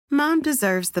Mom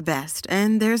deserves the best,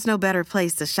 and there's no better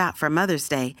place to shop for Mother's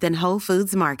Day than Whole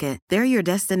Foods Market. They're your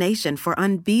destination for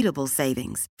unbeatable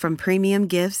savings, from premium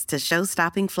gifts to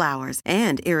show-stopping flowers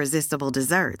and irresistible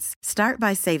desserts. Start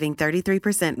by saving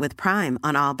 33% with Prime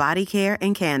on all body care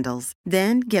and candles.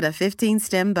 Then get a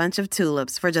 15-stem bunch of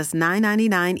tulips for just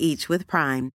 $9.99 each with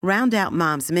Prime. Round out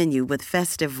Mom's menu with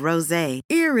festive rosé,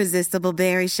 irresistible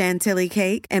berry chantilly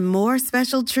cake, and more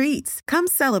special treats. Come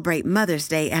celebrate Mother's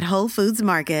Day at Whole Foods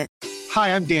Market.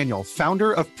 Hi, I'm Daniel,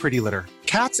 founder of Pretty Litter.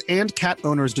 Cats and cat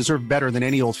owners deserve better than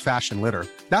any old-fashioned litter.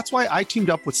 That's why I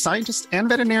teamed up with scientists and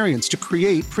veterinarians to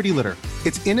create Pretty Litter.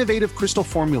 Its innovative crystal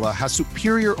formula has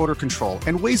superior odor control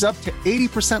and weighs up to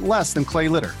 80% less than clay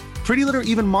litter. Pretty Litter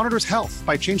even monitors health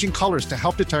by changing colors to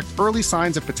help detect early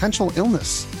signs of potential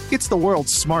illness. It's the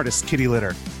world's smartest kitty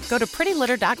litter. Go to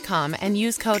prettylitter.com and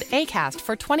use code ACAST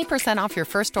for 20% off your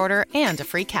first order and a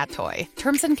free cat toy.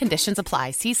 Terms and conditions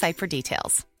apply. See site for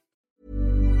details.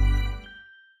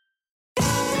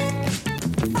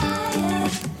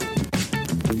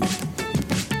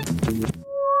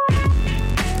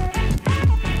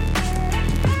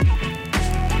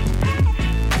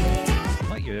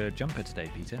 Jumper today,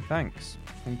 Peter. Thanks.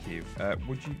 Thank you.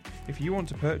 Would you, if you want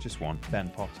to purchase one, Ben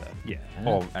Potter,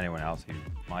 or anyone else who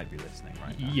might be listening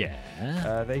right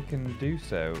now, they can do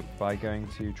so by going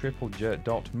to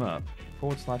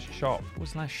triplej.mup/shop.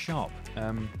 /shop.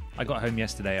 I got home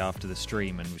yesterday after the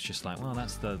stream and was just like, well,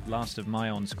 that's the last of my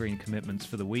on-screen commitments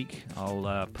for the week.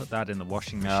 I'll put that in the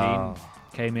washing machine.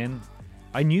 Came in.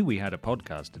 I knew we had a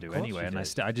podcast to do anyway, and I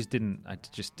just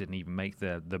didn't even make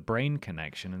the brain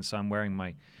connection, and so I'm wearing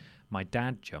my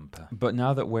dad jumper. But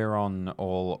now that we're on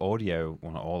all audio,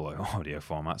 well, not all audio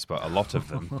formats, but a lot of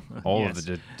them, all of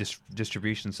the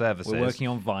distribution services. We're working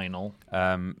on vinyl.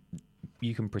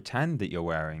 You can pretend that you're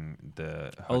wearing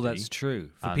the hoodie. Oh, that's true.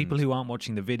 For people who aren't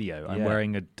watching the video, I'm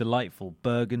wearing a delightful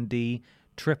burgundy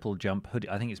triple jump hoodie.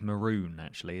 I think it's maroon,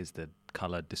 actually, is the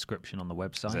colour description on the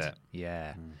website. Is it?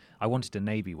 Yeah. I wanted a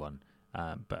navy one,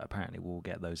 but apparently we'll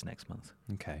get those next month.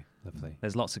 Okay, lovely.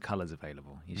 There's lots of colours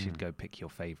available. You should go pick your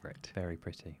favourite. Very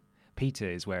pretty.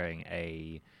 Peter is wearing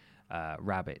a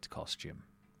rabbit costume.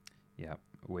 Yeah,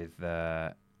 with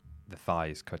the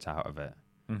thighs cut out of it.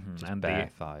 Mm-hmm. And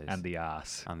bare thighs. And the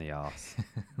arse. And the arse,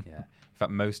 yeah. In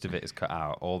fact, most of it is cut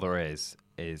out. All there is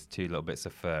two little bits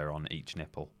of fur on each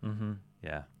nipple. Mm-hmm.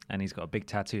 Yeah. And he's got a big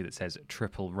tattoo that says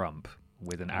triple rump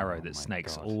with an arrow that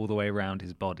snakes all the way around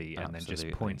his body and then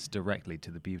just points directly to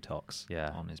the buttocks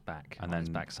on his back, and on his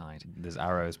backside. There's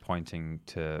arrows pointing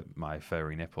to my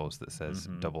furry nipples that says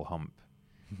double hump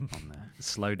on there.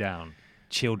 Slow down.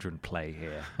 Children play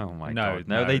here. Oh my God.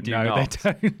 No, they do not.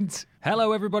 They don't.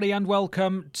 Hello, everybody, and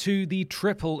welcome to the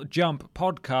Triple Jump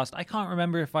podcast. I can't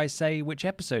remember if I say which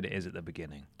episode it is at the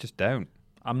beginning. Just don't.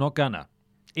 I'm not gonna.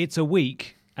 It's a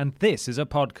week, and this is a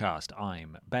podcast.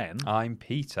 I'm Ben. I'm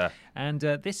Peter. And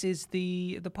this is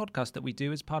the podcast that we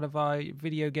do as part of our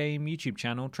video game YouTube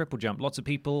channel, Triple Jump. Lots of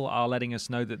people are letting us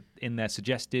know that in their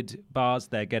suggested bars,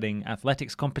 they're getting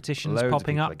athletics competitions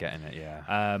popping up. Loads of people are getting it,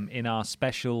 yeah. In our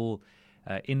special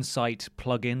Insight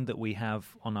plugin that we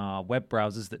have on our web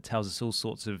browsers that tells us all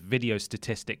sorts of video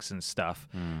statistics and stuff.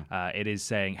 It is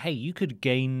saying, hey, you could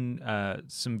gain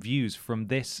some views from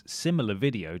this similar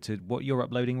video to what you're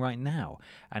uploading right now.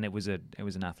 And it was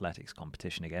an athletics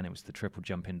competition again. It was the Triple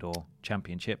Jump Indoor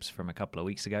Championships from a couple of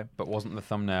weeks ago. But wasn't the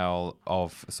thumbnail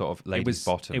of sort of ladies'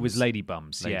 bottoms? It was lady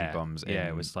bums. Lady bums. Yeah,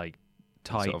 it was like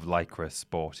tight. Sort of lycra,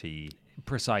 sporty.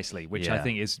 Precisely, which I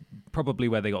think is probably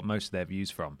where they got most of their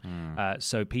views from.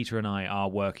 So Peter and I are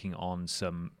working on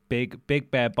some big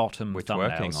bare bottom thumbnails. We're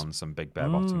working on some big bare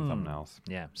bottom thumbnails.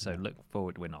 Yeah, so look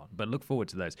forward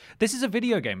to those. This is a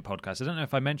video game podcast. I don't know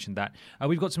if I mentioned that.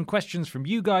 We've got some questions from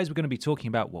you guys. We're going to be talking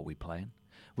about what we're playing.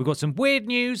 We've got some weird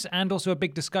news and also a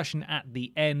big discussion at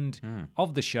the end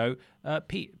of the show.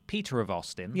 Peter of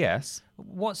Austin. Yes.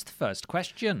 What's the first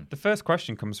question? The first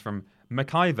question comes from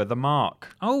McIver the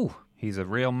Mark. Oh. He's a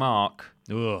real Mark.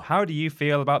 Ugh. How do you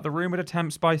feel about the rumoured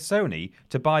attempts by Sony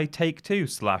to buy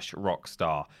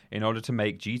Take-Two/Rockstar in order to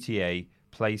make GTA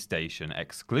PlayStation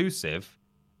exclusive?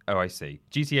 Oh, I see.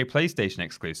 GTA PlayStation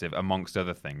exclusive, amongst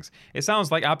other things. It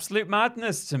sounds like absolute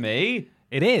madness to me.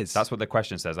 It is. That's what the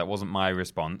question says. That wasn't my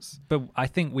response. But I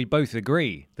think we both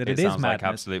agree that it is sounds madness.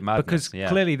 Like absolute madness.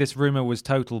 Because clearly this rumour was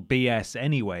total BS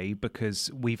anyway, because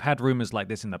we've had rumours like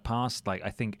this in the past. Like, I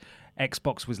think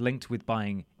Xbox was linked with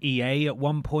buying EA at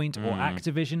one point or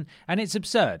Activision, and it's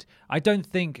absurd. I don't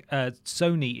think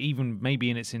Sony, even maybe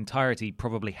in its entirety,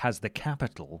 probably has the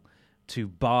capital to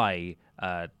buy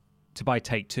to buy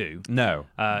Take-Two. No,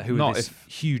 who not are this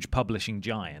huge publishing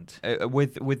giant.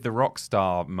 With the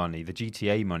Rockstar money, the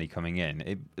GTA money coming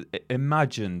in,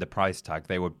 imagine the price tag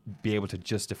they would be able to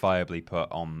justifiably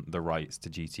put on the rights to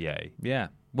GTA. Yeah.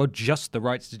 Well, just the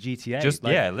rights to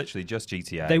GTA. Literally just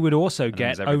GTA. They would also And get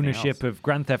there's everything ownership else. of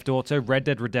Grand Theft Auto, Red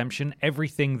Dead Redemption,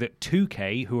 everything that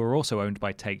 2K, who are also owned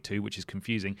by Take-Two, which is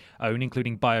confusing, own,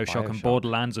 including Bioshock and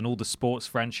Borderlands and all the sports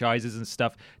franchises and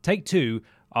stuff. Take-Two,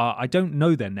 I don't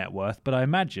know their net worth, but I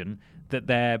imagine that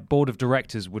their board of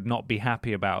directors would not be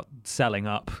happy about selling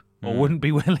up or wouldn't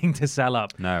be willing to sell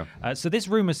up. No. So this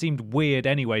rumor seemed weird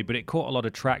anyway, but it caught a lot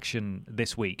of traction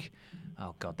this week.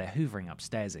 Oh, God, they're hoovering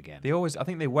upstairs again. I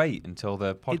think they wait until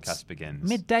the podcast begins.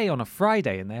 Midday on a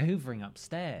Friday, and they're hoovering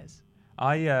upstairs.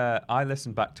 I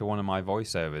listened back to one of my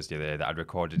voiceovers the other day that I'd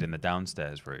recorded in the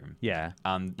downstairs room. Yeah,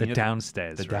 and the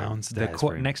downstairs room. Downstairs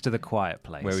room. Next to the quiet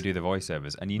place. Where we do the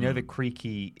voiceovers. And you know the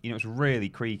creaky, it's really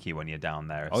creaky when you're down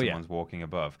there if someone's walking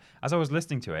above. As I was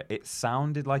listening to it, it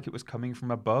sounded like it was coming from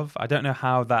above. I don't know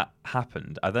how that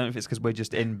happened. I don't know if it's because we're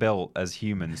just inbuilt as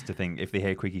humans to think if they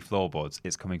hear creaky floorboards,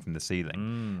 it's coming from the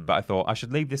ceiling. But I thought I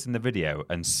should leave this in the video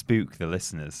and spook the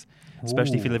listeners,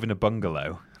 especially if you live in a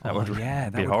bungalow. That would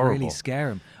be horrible. Really scare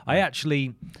him.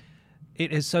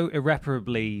 It has so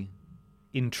irreparably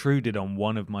intruded on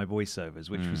one of my voiceovers,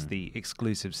 which was the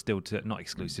exclusive not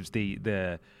exclusives,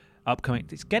 the upcoming.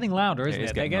 It's getting louder, isn't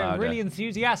it? They're getting louder. really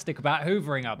enthusiastic about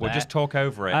hoovering up there. We'll just talk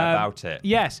over it about it.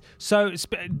 Yes. So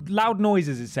loud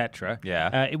noises, etc.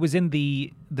 Yeah. It was in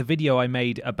the video I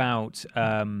made about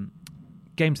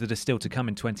games that are still to come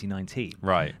in 2019.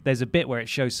 Right. There's a bit where it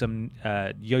shows some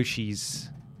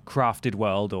Yoshi's Crafted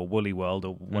World or Woolly World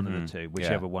or one of the two,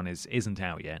 whichever one isn't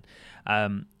out yet.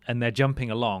 And they're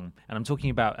jumping along, and I'm talking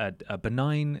about a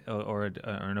benign or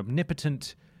an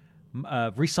omnipotent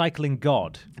recycling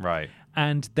god. Right.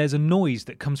 And there's a noise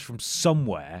that comes from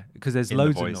somewhere because there's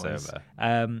loads of noise.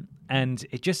 And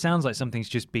it just sounds like something's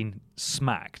just been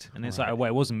smacked. And it's like, well,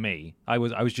 it wasn't me. I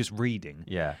was just reading.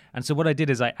 Yeah. And so what I did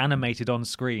is I animated on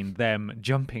screen them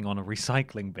jumping on a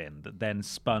recycling bin that then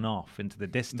spun off into the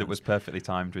distance. That was perfectly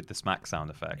timed with the smack sound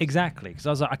effect. Exactly. Because I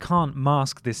was like, I can't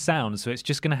mask this sound, so it's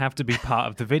just going to have to be part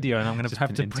of the video, and I'm going to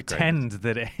have to pretend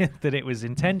that it was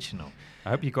intentional.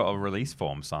 I hope you got a release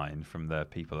form signed from the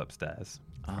people upstairs.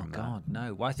 Oh, God,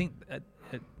 no. Well, I think...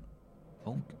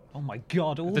 Oh my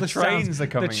God! All the trains sounds, are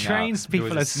coming. The trains, out. people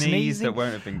There was are a sneeze sneezing. that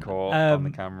won't have been caught on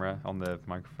the camera, on the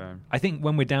microphone. I think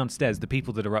when we're downstairs, the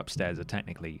people that are upstairs are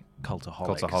technically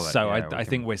cultaholics. So I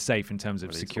think we're safe in terms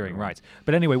of securing rights.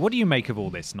 But anyway, what do you make of all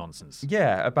this nonsense?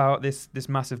 Yeah, about this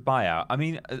massive buyout. I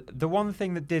mean, the one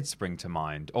thing that did spring to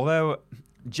mind, although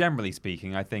generally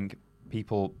speaking, I think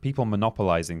people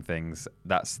monopolizing things,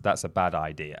 that's a bad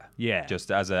idea. Yeah.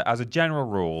 Just as a general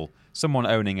rule, someone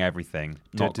owning everything,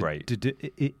 not great.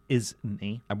 Isn't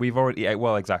he? And we've already,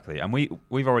 exactly. And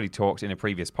we've already talked in a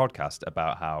previous podcast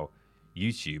about how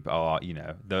YouTube are,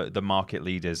 the market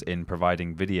leaders in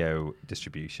providing video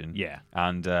distribution. Yeah.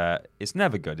 And it's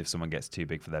never good if someone gets too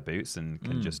big for their boots and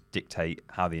can just dictate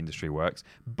how the industry works.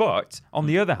 But on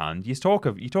the other hand, you talk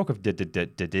of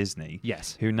Disney,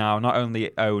 yes, who now not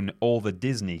only own all the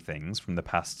Disney things from the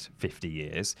past 50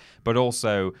 years, but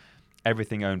also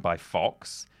everything owned by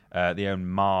Fox. They own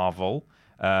Marvel.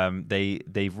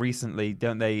 They've recently,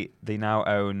 don't they now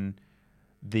own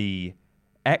the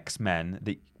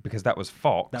X-Men, because that was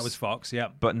Fox. That was Fox, yeah.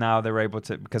 But now they're able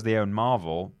to, because they own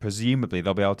Marvel, presumably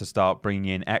they'll be able to start bringing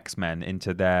in X-Men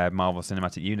into their Marvel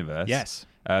Cinematic Universe. Yes.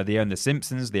 They own The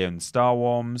Simpsons, they own Star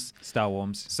Wars.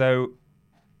 So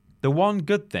the one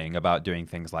good thing about doing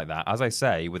things like that, as I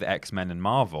say, with X-Men and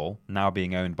Marvel now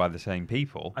being owned by the same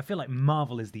people. I feel like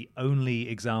Marvel is the only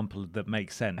example that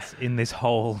makes sense in this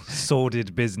whole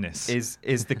sordid business. Is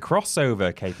the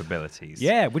crossover capabilities.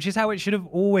 Yeah, which is how it should have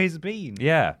always been.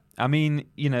 Yeah. I mean,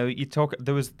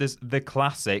 there's the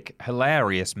classic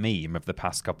hilarious meme of the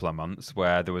past couple of months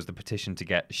where there was the petition to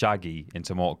get Shaggy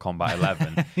into Mortal Kombat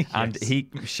 11. Yes. And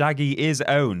Shaggy is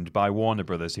owned by Warner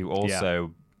Brothers, who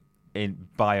also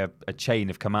by a chain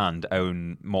of command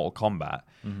own Mortal Kombat.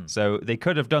 Mm-hmm. So they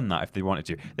could have done that if they wanted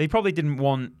to. They probably didn't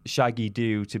want Shaggy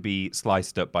Doo to be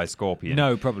sliced up by Scorpion.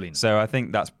 No, probably not. So I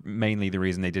think that's mainly the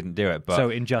reason they didn't do it. But so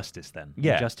Injustice then.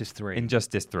 Yeah. Injustice 3.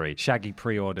 Injustice 3. Shaggy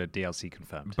pre-order, DLC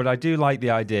confirmed. But I do like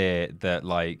the idea that,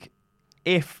 like,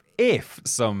 if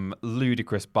some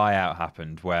ludicrous buyout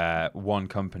happened where one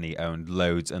company owned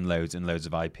loads and loads and loads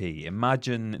of IP,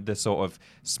 imagine the sort of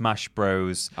Smash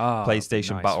Bros.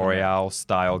 PlayStation Battle Royale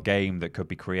style game that could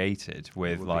be created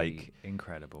with, like,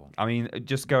 incredible. I mean,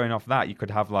 just going off that, you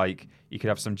could have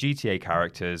some GTA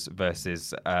characters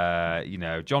versus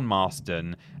John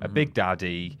Marston, a Big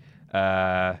Daddy,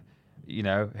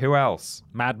 Who else?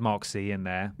 Mad Moxie in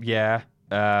there. Yeah.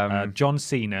 John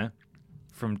Cena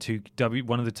from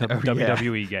one of the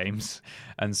WWE games.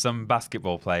 And some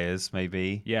basketball players,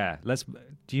 maybe. Yeah.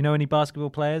 Do you know any basketball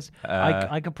players?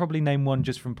 I could probably name one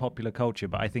just from popular culture,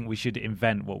 but I think we should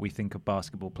invent what we think a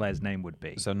basketball player's name would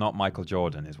be. So not Michael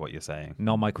Jordan is what you're saying?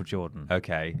 Not Michael Jordan.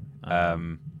 Okay.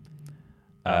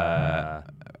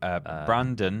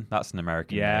 Brandon, that's an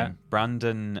American name.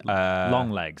 Brandon... long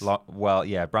legs.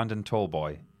 Brandon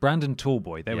Tallboy. Brandon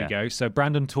Tallboy, there we go. So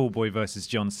Brandon Tallboy versus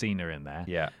John Cena in there.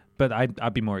 Yeah. But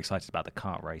I'd be more excited about the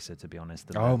kart racer, to be honest.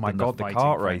 The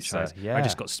kart racer. Yeah. I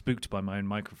just got spooked by my own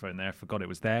microphone there. I forgot it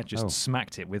was there. Just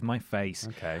smacked it with my face.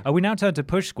 Okay. We now turn to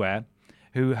Push Square,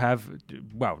 who have,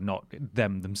 not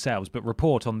them themselves, but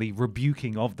report on the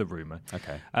rebuking of the rumour.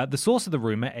 Okay. The source of the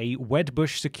rumour, a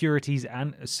Wedbush securities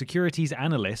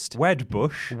analyst.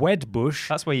 Wedbush?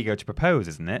 That's where you go to propose,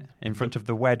 isn't it? In front of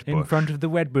the Wedbush. In front of the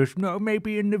Wedbush. No,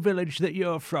 maybe in the village that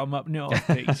you're from up north,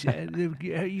 Peter.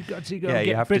 You got to go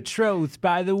get betrothed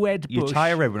by the Wedbush. You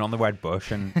tie a ribbon on the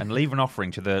Wedbush and leave an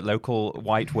offering to the local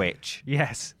white witch.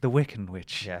 Yes, the Wiccan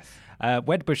witch. Yes.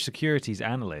 Wedbush securities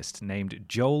analyst named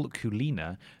Joel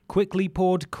Kulina quickly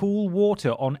poured cool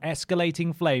water on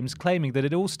escalating flames, claiming that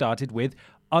it all started with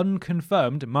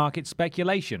unconfirmed market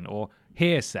speculation or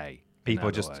hearsay.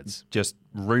 People just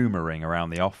rumouring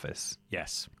around the office.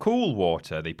 Yes. Cool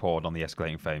water they poured on the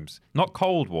escalating flames. Not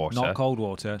cold water. Not cold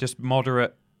water. Just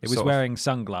moderate. It was wearing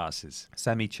sunglasses.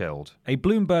 Semi-chilled. A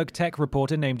Bloomberg tech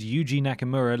reporter named Yuji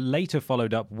Nakamura later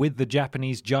followed up with the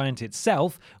Japanese giant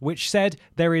itself, which said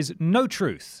there is no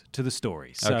truth to the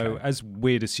story. So, as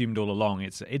we'd assumed all along,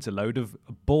 it's a load of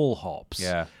ball hops.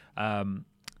 Yeah.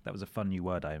 That was a fun new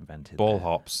word I invented. Ball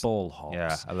hops. Ball hops.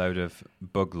 Yeah, a load of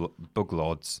bug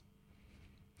lords.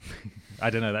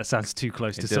 I don't know. That sounds too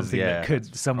close to something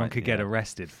that someone could get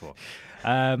arrested for.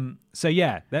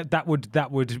 That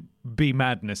would be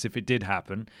madness if it did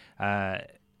happen.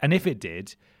 And if it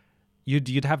did,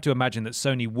 you'd have to imagine that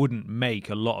Sony wouldn't make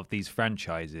a lot of these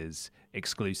franchises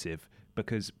exclusive,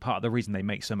 because part of the reason they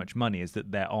make so much money is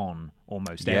that they're on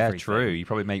almost everything. Yeah, true. You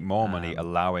probably make more money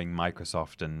allowing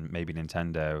Microsoft and maybe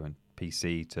Nintendo and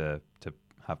PC to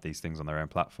have these things on their own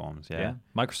platforms. Yeah.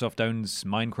 Microsoft owns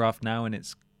Minecraft now, and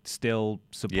it's still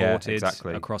supported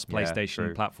across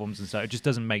PlayStation platforms, and so it just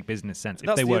doesn't make business sense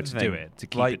if they were to do it, to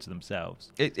keep it to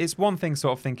themselves. It's one thing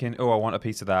sort of thinking, I want a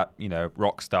piece of that,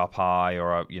 Rockstar pie,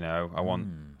 or I want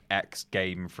X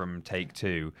game from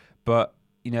Take-Two, but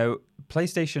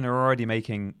PlayStation are already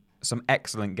making some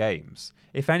excellent games.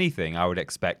 If anything, I would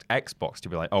expect Xbox to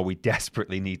be like, we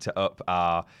desperately need to up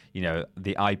our,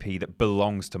 the IP that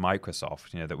belongs to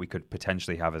Microsoft, that we could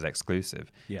potentially have as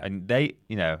exclusive. Yeah. And they,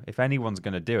 if anyone's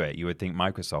going to do it, you would think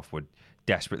Microsoft would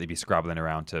desperately be scrabbling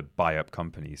around to buy up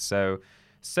companies. So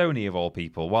Sony, of all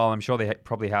people, while I'm sure they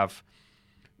probably have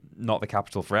not the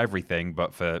capital for everything,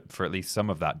 but for at least some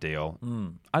of that deal,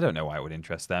 I don't know why it would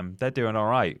interest them. They're doing all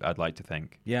right, I'd like to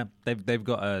think. Yeah, they've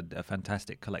got a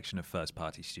fantastic collection of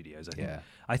first-party studios, I think. Yeah.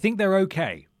 I think they're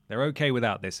okay. They're okay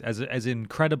without this, as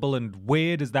incredible and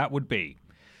weird as that would be.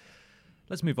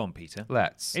 Let's move on, Peter.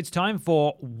 Let's. It's time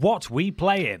for What We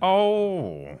Play In.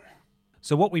 Oh.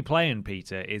 So what we play in,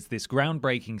 Peter, is this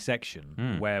groundbreaking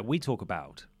section where we talk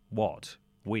about what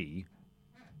we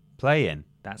play in.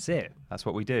 That's it. That's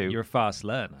what we do. You're a fast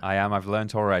learner. I am. I've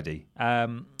learnt already.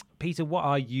 Peter, what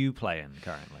are you playing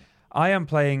currently? I am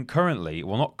playing currently.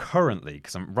 Well, not currently,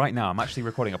 because I'm actually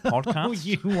recording a podcast. Oh,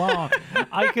 you are.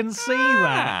 I can see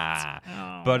that.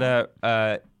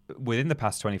 But within the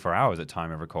past 24 hours at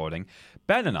time of recording,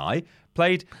 Ben and I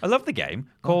played a lovely game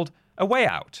called A Way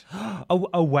Out.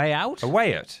 A Way Out? A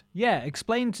Way Out. Yeah,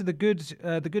 explain to the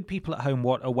good people at home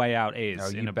what A Way Out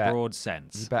is in a broad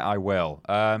sense. You bet I will.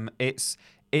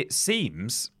 It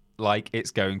seems like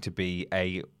it's going to be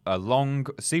a long,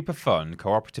 super fun,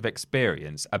 cooperative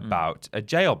experience about a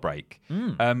jailbreak.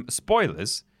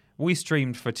 Spoilers, we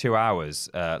streamed for 2 hours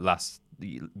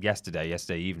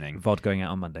yesterday evening. VOD going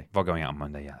out on Monday.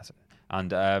 Yes.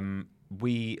 And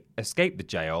we escaped the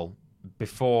jail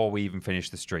before we even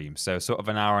finished the stream, so sort of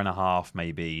an hour and a half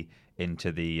maybe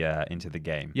into the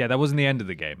game. Yeah, that wasn't the end of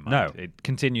the game. No, it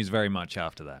continues very much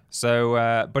after that.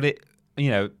 So, but it,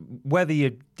 whether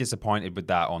you're disappointed with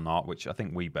that or not, which I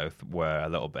think we both were a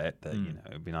little bit, that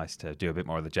it'd be nice to do a bit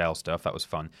more of the jail stuff. That was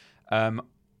fun.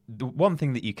 The one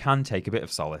thing that you can take a bit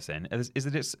of solace in is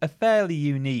that it's a fairly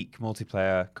unique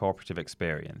multiplayer cooperative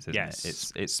experience, isn't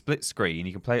it? It's split screen.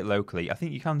 You can play it locally. I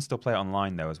think you can still play it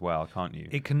online, though, as well, can't you?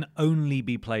 It can only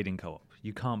be played in co-op.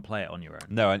 You can't play it on your own.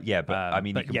 No, yeah, but I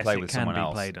mean, you can play with someone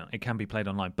else. It can be played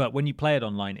online. But when you play it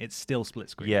online, it's still split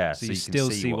screen. Yeah, so you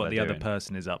still see what the other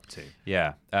person is up to.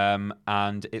 Yeah,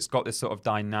 and it's got this sort of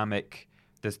dynamic.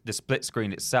 The split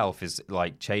screen itself is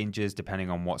like changes depending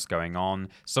on what's going on.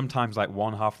 Sometimes like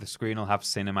one half of the screen will have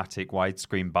cinematic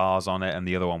widescreen bars on it and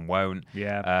the other one won't.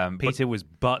 Yeah. Peter was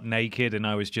butt naked and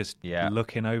I was just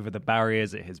looking over the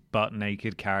barriers at his butt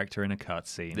naked character in a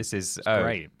cutscene. This is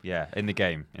great. Yeah, in the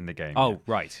game. Oh,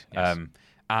 right. Yes.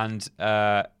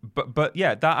 But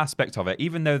yeah, that aspect of it,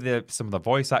 even though some of the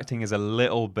voice acting is a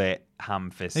little bit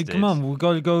ham-fisted. Hey, come on, we've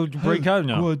got to go break out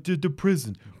now. Go to the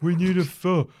prison. We need a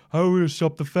phone. How will we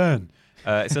stop the fan?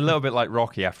 It's a little bit like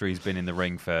Rocky after he's been in the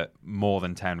ring for more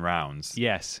than 10 rounds.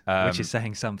 Yes, which is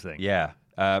saying something. Yeah,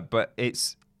 but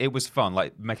it was fun.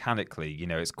 Like mechanically,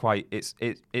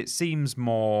 it seems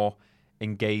more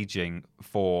engaging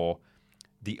for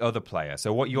the other player.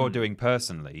 So what you're doing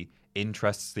personally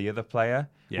interests the other player,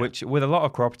 which with a lot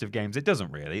of cooperative games it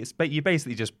doesn't really. You're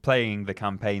basically just playing the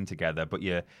campaign together, but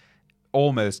you're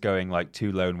almost going like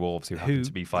two lone wolves who happen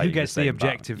to be fighting. Who gets the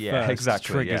objective first?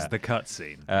 Exactly, triggers the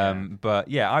cutscene. But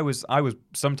yeah, I was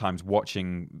sometimes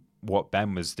watching what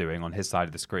Ben was doing on his side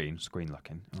of the screen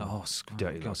looking.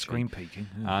 Screen peeking,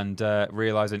 and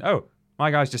realizing,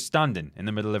 my guy's just standing in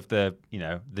the middle of the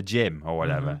gym or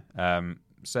whatever.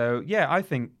 So, yeah, I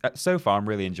think so far I'm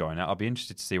really enjoying it. I'll be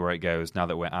interested to see where it goes now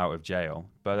that we're out of jail.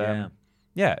 But,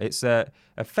 it's a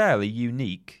fairly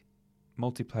unique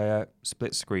multiplayer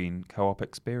split-screen co-op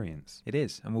experience. It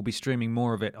is, and we'll be streaming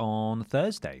more of it on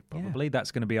Thursday, probably.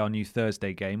 That's going to be our new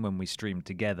Thursday game when we stream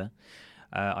together.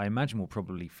 I imagine we'll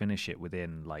probably finish it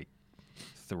within,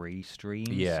 3 streams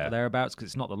or thereabouts, because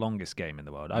it's not the longest game in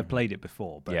the world. I've played it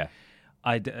before, but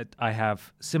I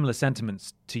have similar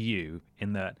sentiments to you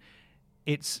in that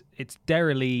it's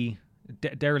Derrily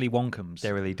Wonkums.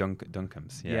 Derrily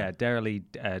Dunkums, yeah. Yeah,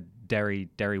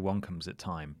 Derry Wonkums at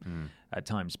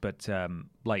times. But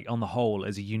on the whole,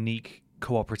 as a unique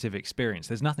cooperative experience,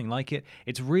 there's nothing like it.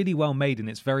 It's really well made and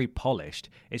it's very polished.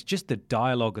 It's just the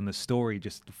dialogue and the story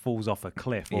just falls off a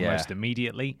cliff almost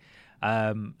immediately.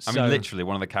 I mean, literally,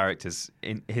 one of the characters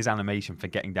in his animation for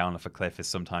getting down off a cliff is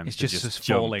sometimes it's just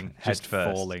falling, head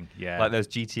first. Falling. Yeah, like those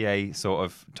GTA sort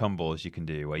of tumbles you can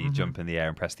do where you jump in the air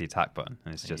and press the attack button,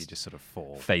 and you just sort of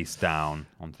fall face down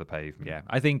onto the pavement. Yeah,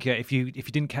 I think if you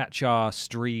didn't catch our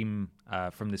stream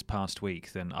from this past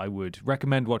week, then I would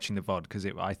recommend watching the VOD because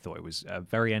I thought it was a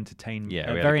very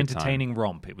entertaining,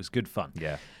 romp. It was good fun.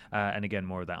 Yeah. And again,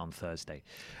 more of that on Thursday.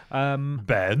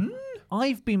 Ben?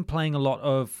 I've been playing a lot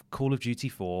of Call of Duty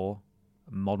 4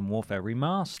 Modern Warfare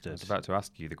Remastered. I was about to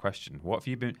ask you the question. What have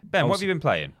you been... Ben, what have you been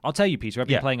playing? I'll tell you, Peter. I've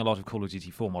been playing a lot of Call of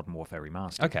Duty 4 Modern Warfare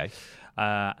Remastered. Okay.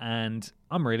 And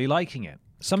I'm really liking it.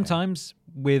 Sometimes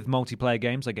with multiplayer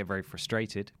games, I get very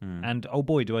frustrated. And oh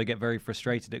boy, do I get very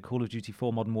frustrated at Call of Duty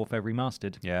 4 Modern Warfare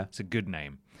Remastered. Yeah. It's a good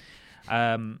name.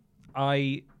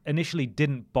 I initially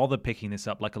didn't bother picking this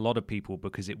up like a lot of people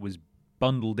because it was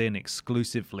bundled in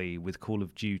exclusively with Call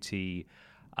of Duty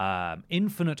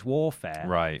Infinite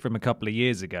Warfare from a couple of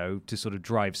years ago to sort of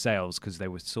drive sales because they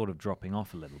were sort of dropping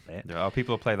off a little bit.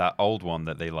 People play that old one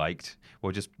that they liked.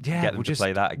 We'll just get them to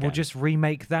play that again. We'll just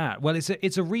remake that. Well,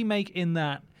 it's a remake in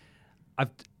that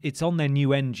it's on their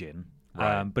new engine,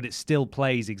 but it still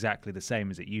plays exactly the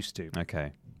same as it used to.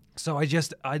 Okay. So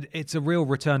it's a real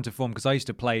return to form because I used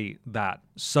to play that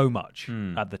so much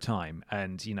at the time,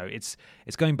 and it's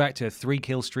going back to 3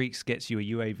 kill streaks gets you a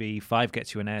UAV, 5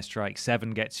 gets you an airstrike,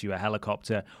 7 gets you a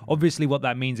helicopter. Obviously, what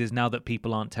that means is now that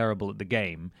people aren't terrible at the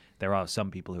game, there are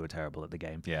some people who are terrible at the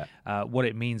game. Yeah. What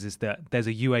it means is that there's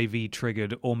a UAV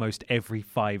triggered almost every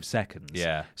 5 seconds.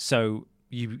 Yeah. So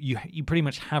you pretty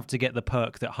much have to get the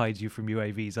perk that hides you from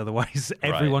UAVs, otherwise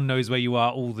everyone knows where you are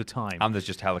all the time. And there's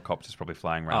just helicopters probably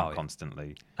flying around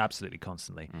constantly. Absolutely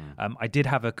constantly. I did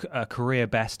have a career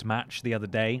best match the other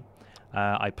day.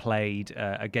 I played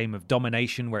a game of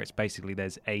domination where it's basically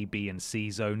there's A, B, and C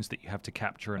zones that you have to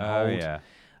capture and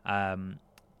hold.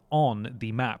 On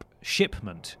the map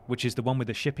Shipment, which is the one with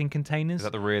the shipping containers. Is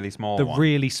that the really small one? The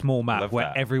really small map where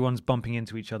that. Everyone's bumping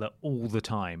into each other all the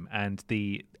time. And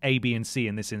the A, B, and C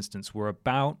in this instance were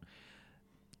about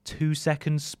 2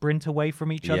 seconds sprint away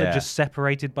from each other, just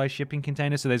separated by shipping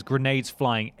containers. So there's grenades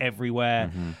flying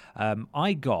everywhere.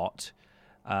 I died,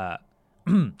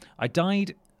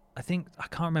 I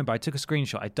can't remember. I took a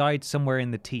screenshot. I died somewhere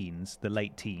in the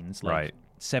late teens,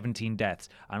 17 deaths.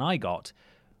 And I got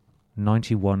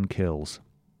 91 kills.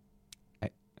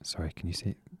 Sorry, can you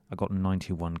see? I got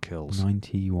 91 kills.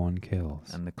 91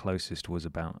 kills. And the closest was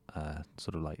about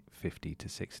sort of like 50 to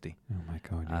 60. Oh my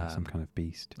God, you're some kind of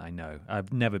beast. I know.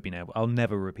 I've never been able. I'll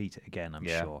never repeat it again, I'm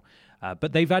Yeah. sure.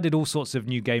 But they've added all sorts of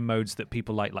new game modes that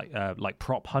people like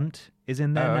Prop Hunt is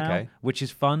in there now, okay. which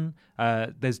is fun.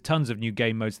 There's tons of new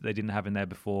game modes that they didn't have in there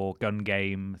before, gun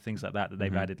game, things like that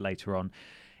they've added later on.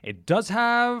 It does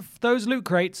have those loot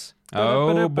crates.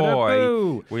 Oh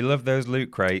boy, we love those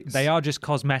loot crates. They are just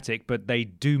cosmetic, but they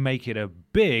do make it a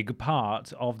big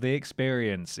part of the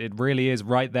experience. It really is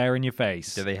right there in your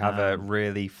face. Do they have a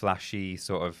really flashy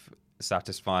sort of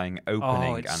satisfying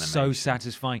opening it's animation? so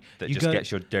satisfying. That You just go- gets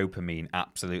your dopamine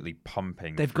absolutely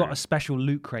pumping. They've got a special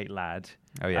loot crate lad.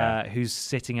 Oh, yeah. Who's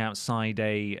sitting outside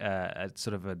a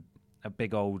sort of a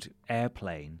big old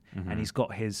airplane, and he's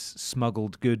got his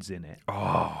smuggled goods in it.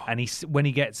 Oh. And when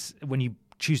you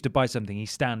choose to buy something, he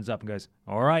stands up and goes,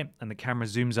 "All right," and the camera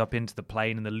zooms up into the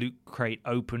plane, and the loot crate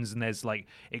opens, and there's like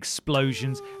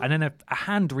explosions, and then a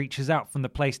hand reaches out from the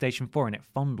PlayStation 4, and it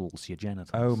fondles your genitals.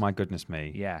 Oh my goodness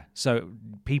me. Yeah. So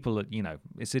people,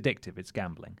 it's addictive. It's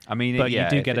gambling. I mean, but yeah, you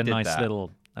do if get it a did nice that.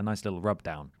 little rub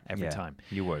down every time.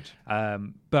 You would.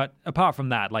 But apart from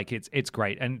that, like it's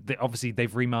great, and obviously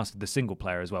they've remastered the single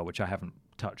player as well, which I haven't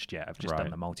touched yet. I've just done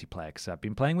the multiplayer because I've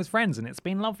been playing with friends, and it's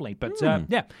been lovely. But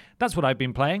yeah, that's what I've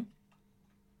been playing.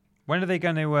 When are they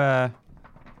going to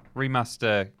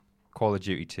remaster Call of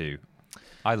Duty 2?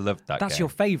 I loved that game. That's your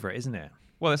favorite, isn't it?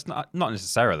 Well, it's not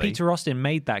necessarily. Peter Austin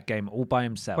made that game all by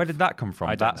himself. Where did that come from?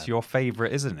 I don't That's know. your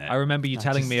favorite, isn't it? I remember you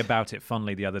telling me about it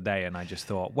fondly the other day, and I just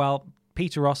thought, well,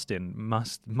 Peter Austin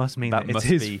must mean that it's must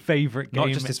his be favorite game.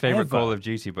 Not just his favorite ever. Call of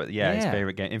Duty, but his Yeah.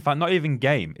 favorite game. In fact, not even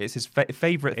game. It's his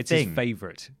favorite It's thing. his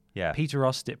favorite. Yeah.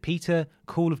 Peter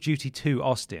Call of Duty 2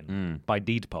 Austin by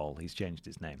Deedpole. He's changed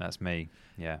his name. That's me.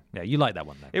 Yeah. Yeah, you like that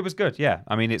one though. It was good, yeah.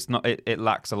 I mean, it's not. It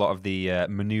lacks a lot of the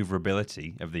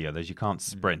maneuverability of the others. You can't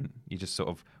sprint. You're just sort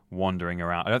of wandering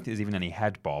around. I don't think there's even any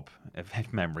head bob, if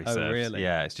memory Oh, serves. really?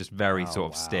 Yeah, it's just very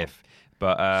sort of wow. stiff.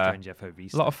 But Strange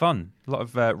FOV a lot of fun. A lot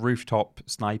of rooftop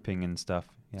sniping and stuff.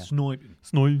 Yeah. Sniping.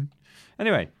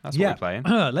 Anyway, that's what we're playing.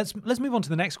 Let's move on to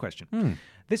the next question.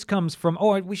 This comes from.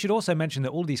 Oh, we should also mention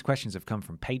that all these questions have come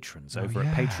from patrons over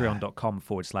at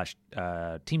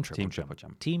patreon.com/Team Triple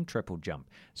Jump. Team Triple Jump.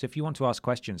 So if you want to ask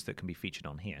questions that can be featured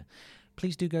on here,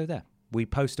 please do go there. We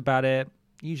post about it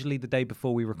usually the day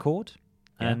before we record,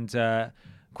 and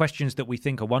questions that we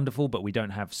think are wonderful but we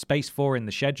don't have space for in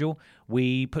the schedule,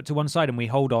 we put to one side and we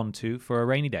hold on to for a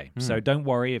rainy day. So don't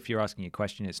worry if you're asking a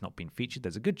question, it's not been featured.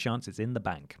 There's a good chance it's in the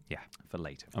bank for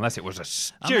later. Unless it was a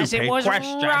stupid Unless it was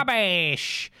question.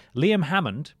 rubbish. Liam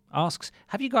Hammond asks,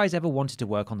 have you guys ever wanted to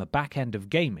work on the back end of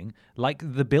gaming, like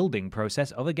the building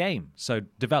process of a game? So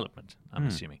development, I'm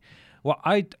assuming. Well,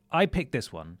 I picked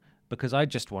this one because I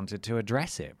just wanted to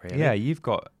address it, really. Yeah, you've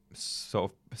got sort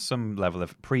of some level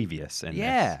of previous in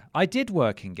this. I did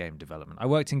work in game development. I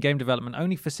worked in game development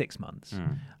only for 6 months,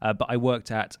 but I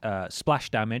worked at Splash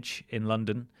Damage in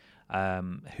London,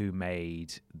 who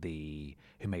made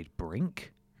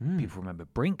Brink. People remember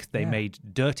Brink. They made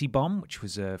Dirty Bomb, which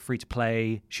was a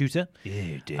free-to-play shooter.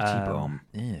 Yeah, Dirty Bomb.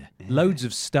 Loads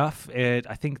of stuff. I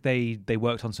think they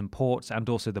worked on some ports and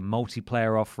also the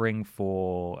multiplayer offering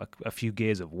for a few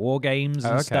Gears of War games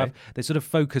and stuff. They sort of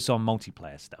focus on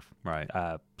multiplayer stuff. Right.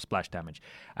 Splash Damage.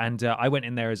 And I went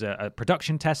in there as a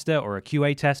production tester or a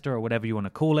QA tester or whatever you want to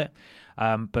call it.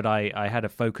 But I had a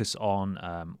focus on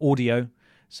audio.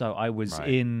 So I was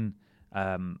in...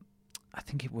 I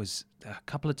think it was a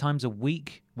couple of times a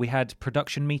week. We had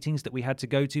production meetings that we had to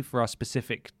go to for our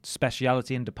specific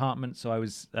speciality and department. So I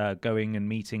was going and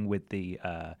meeting with the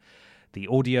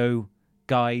audio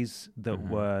guys that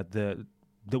were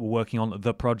working on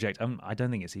the project. I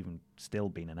don't think it's even still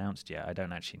been announced yet. I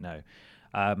don't actually know.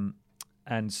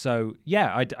 And so,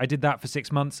 I did that for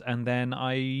 6 months, and then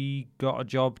I got a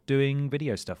job doing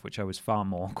video stuff, which I was far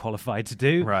more qualified to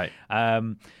do. Right.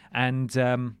 That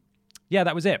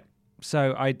was it.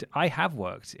 So I have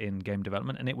worked in game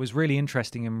development, and it was really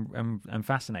interesting and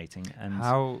fascinating. And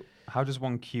How does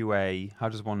one QA? How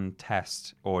does one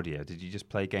test audio? Did you just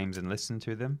play games and listen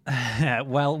to them?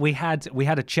 well, we had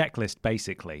a checklist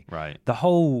basically. Right. The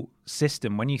whole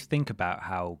system, when you think about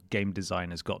how game design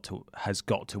has got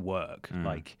to work,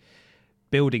 like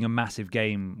building a massive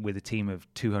game with a team of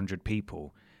 200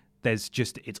 people.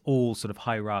 It's all sort of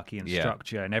hierarchy and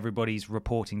structure, and everybody's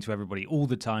reporting to everybody all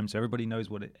the time, so everybody knows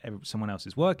what someone else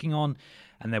is working on.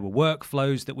 And there were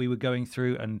workflows that we were going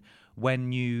through, and when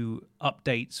new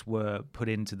updates were put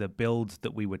into the build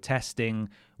that we were testing,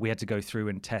 we had to go through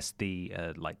and test the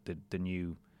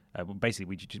new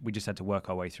basically we just had to work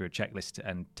our way through a checklist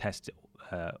and test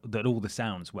that all the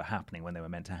sounds were happening when they were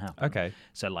meant to happen. Okay.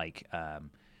 So like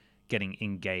getting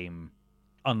in-game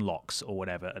unlocks or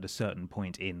whatever at a certain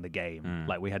point in the game.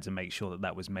 Like we had to make sure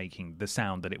that was making the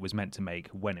sound that it was meant to make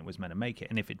when it was meant to make it.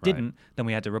 And if it didn't, then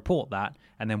we had to report that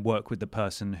and then work with the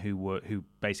person who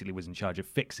basically was in charge of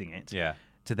fixing it. Yeah.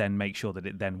 To then make sure that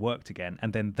it then worked again,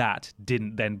 and then that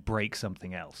didn't then break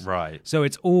something else. Right. So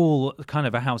it's all kind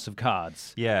of a house of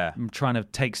cards. Yeah. I'm trying to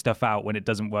take stuff out when it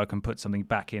doesn't work and put something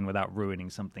back in without ruining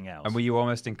something else. And were you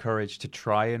almost encouraged to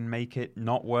try and make it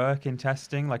not work in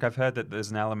testing? Like I've heard that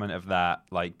there's an element of that,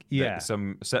 like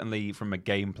certainly from a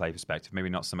gameplay perspective, maybe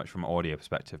not so much from an audio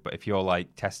perspective, but if you're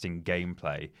like testing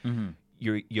gameplay,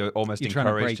 you're almost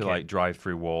encouraged to like drive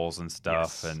through walls and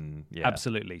stuff. Yes. And yeah,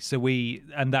 absolutely. So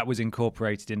and that was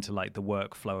incorporated into like the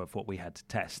workflow of what we had to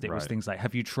test. It was things like,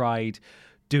 have you tried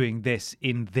doing this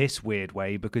in this weird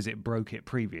way because it broke it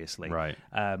previously? Right.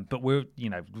 But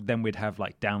then we'd have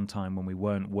like downtime when we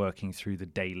weren't working through the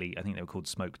daily, I think they were called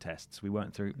smoke tests. We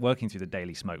weren't working through the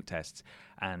daily smoke tests,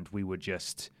 and we were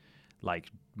just like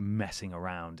messing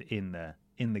around in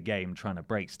the game trying to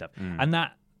break stuff. And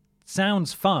that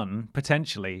sounds fun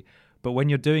potentially, but when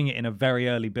you're doing it in a very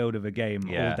early build of a game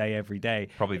all day, every day,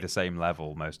 probably the same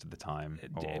level most of the time.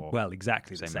 Well,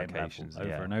 exactly the same level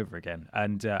over and over again.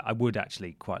 And I would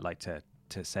actually quite like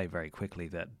to say very quickly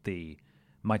that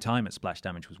my time at Splash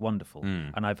Damage was wonderful,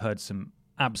 and I've heard some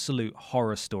absolute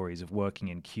horror stories of working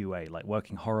in QA, like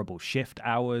working horrible shift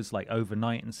hours, like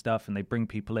overnight and stuff, and they bring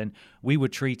people in. We were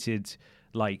treated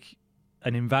like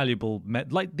an invaluable,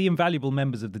 like the invaluable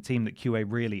members of the team that QA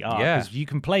really are. Because you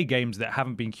can play games that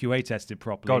haven't been QA tested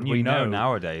properly. God, we know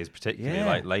nowadays, particularly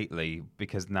like lately,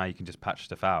 because now you can just patch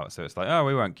stuff out. So it's like, oh,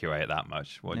 we won't QA it that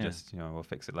much. We'll just, we'll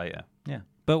fix it later. Yeah.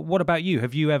 But what about you?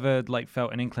 Have you ever like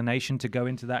felt an inclination to go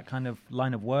into that kind of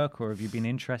line of work, or have you been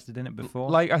interested in it before?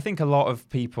 Like, I think a lot of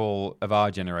people of our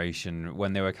generation,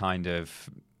 when they were kind of,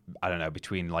 I don't know,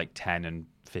 between like 10 and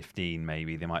 15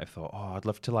 maybe, they might have thought, oh, I'd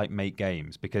love to like make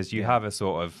games, because you have a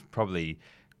sort of probably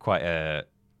quite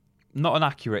not an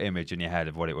accurate image in your head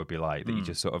of what it would be like, that you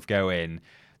just sort of go in,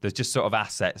 there's just sort of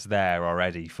assets there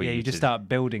already for you. You just start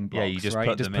building blocks. Yeah, you just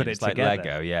put them in. It's like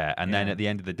Lego, and then at the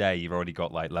end of the day, you've already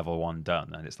got like level 1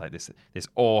 done, and it's like this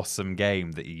awesome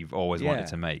game that you've always wanted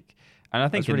to make. And I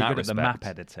think in that respect, the map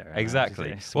editor.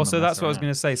 Exactly. Well, so that's what I was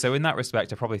going to say. So in that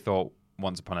respect, I probably thought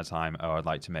once upon a time, oh, I'd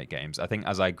like to make games. I think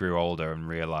as I grew older and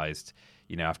realized,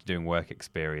 after doing work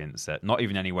experience, not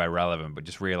even anywhere relevant, but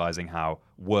just realizing how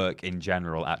work in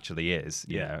general actually is,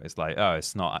 you know, it's like, oh,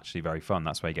 it's not actually very fun.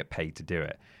 That's why you get paid to do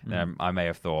it. I may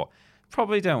have thought,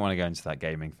 probably don't want to go into that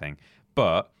gaming thing.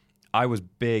 But I was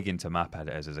big into map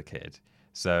editors as a kid.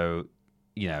 So,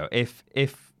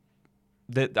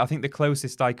 I think the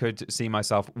closest I could see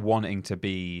myself wanting to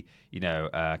be,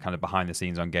 kind of behind the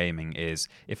scenes on gaming is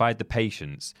if I had the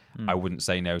patience, I wouldn't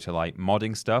say no to like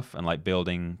modding stuff and like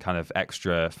building kind of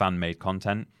extra fan-made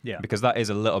content. Yeah. Because that is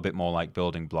a little bit more like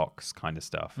building blocks kind of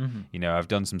stuff. I've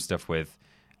done some stuff with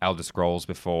Elder Scrolls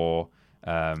before.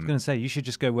 I was going to say, you should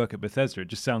just go work at Bethesda. It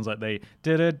just sounds like they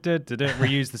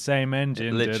reuse the same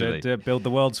engine, literally build the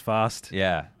worlds fast.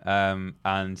 Yeah,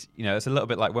 and it's a little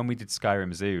bit like when we did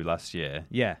Skyrim Zoo last year.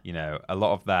 Yeah, a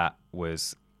lot of that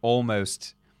was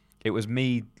almost, it was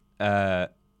me kind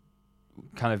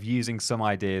of using some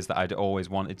ideas that I'd always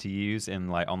wanted to use in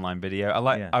like online video.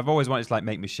 I've always wanted to like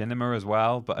make machinima as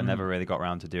well, but I never really got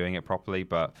around to doing it properly.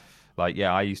 But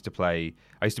I used to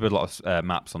build a lot of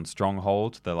maps on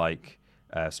Stronghold, the like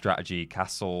strategy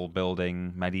castle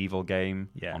building medieval game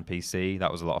on PC.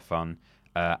 That was a lot of fun.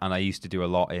 And I used to do a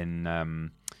lot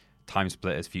in Time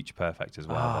Splitters Future Perfect as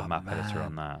well, the map editor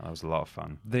on that. That was a lot of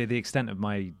fun. The extent of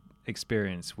my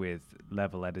experience with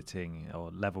level editing or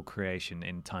level creation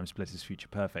in Time Splitters Future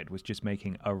Perfect was just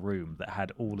making a room that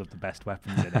had all of the best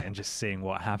weapons in it and just seeing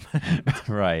what happened.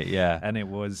 Right, yeah. And it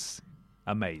was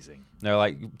amazing. No,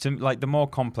 the more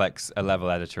complex a level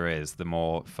editor is, the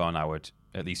more fun I would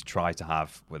at least try to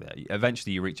have with it.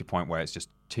 Eventually you reach a point where it's just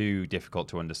too difficult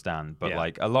to understand, but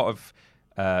like a lot of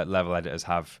level editors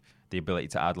have the ability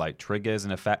to add like triggers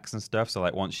and effects and stuff. So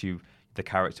like once the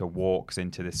character walks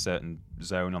into this certain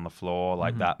zone on the floor,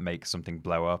 like that makes something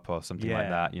blow up or something like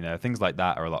that. Things like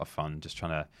that are a lot of fun, just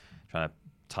trying to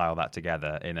tile that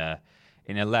together in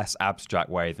a less abstract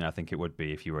way than I think it would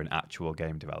be if you were an actual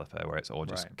game developer, where it's all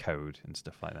just code and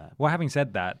stuff like that. Well, having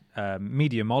said that,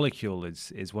 Media Molecule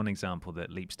is one example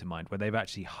that leaps to mind, where they've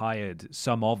actually hired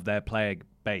some of their player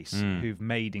base who've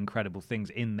made incredible things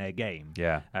in their game.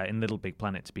 Yeah. In Little Big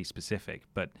Planet, to be specific.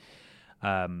 But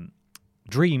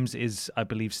Dreams is, I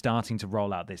believe, starting to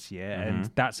roll out this year, and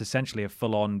that's essentially a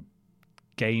full-on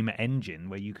game engine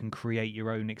where you can create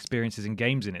your own experiences and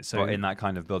games in it. So in that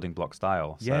kind of building block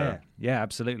style. So, yeah,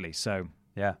 absolutely. So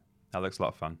yeah, that looks a lot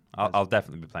of fun. I'll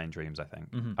definitely be playing Dreams, I think.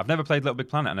 I've never played Little Big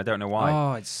Planet, and I don't know why.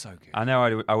 Oh, it's so good. I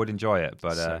know I would enjoy it,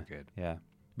 but so good. Yeah.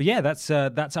 But yeah,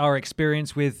 that's our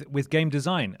experience with game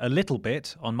design. A little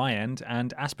bit on my end,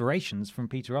 and aspirations from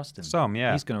Peter Austin. Some,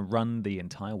 yeah. He's going to run the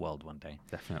entire world one day.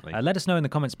 Definitely. Let us know in the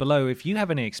comments below if you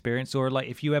have any experience, or like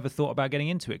if you ever thought about getting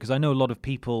into it, because I know a lot of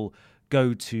people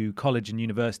go to college and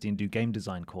university and do game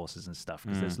design courses and stuff,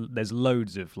 because there's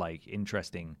loads of like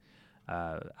interesting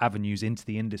avenues into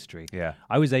the industry. Yeah.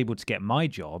 I was able to get my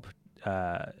job,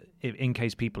 in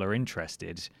case people are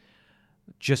interested,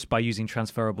 just by using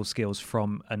transferable skills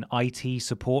from an IT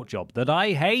support job that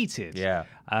I hated. Yeah.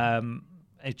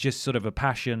 It's just sort of a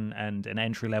passion and an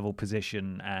entry-level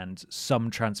position and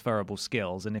some transferable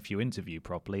skills. And if you interview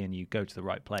properly and you go to the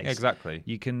right place, exactly,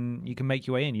 you can make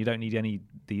your way in. You don't need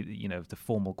the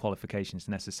formal qualifications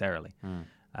necessarily.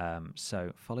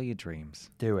 So follow your dreams.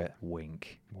 Do it.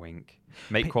 Wink. Wink.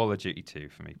 Make Call of Duty 2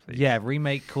 for me, please. Yeah,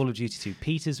 remake Call of Duty 2.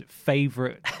 Peter's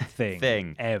favorite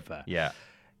thing ever. Yeah.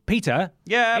 Peter.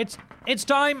 Yeah. It's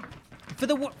time for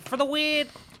the weird.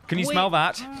 Can you smell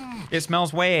that? It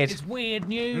smells weird. It's weird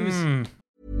news.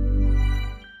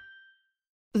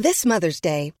 This Mother's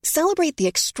Day, celebrate the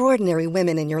extraordinary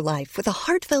women in your life with a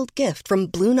heartfelt gift from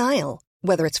Blue Nile.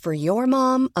 Whether it's for your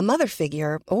mom, a mother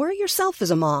figure, or yourself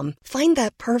as a mom, find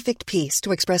that perfect piece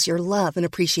to express your love and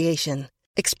appreciation.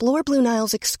 Explore Blue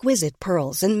Nile's exquisite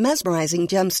pearls and mesmerizing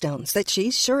gemstones that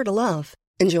she's sure to love.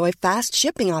 Enjoy fast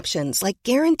shipping options like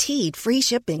guaranteed free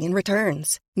shipping and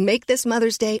returns. Make this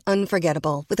Mother's Day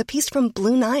unforgettable with a piece from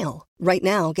Blue Nile. Right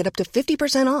now, get up to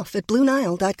 50% off at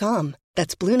BlueNile.com.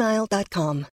 That's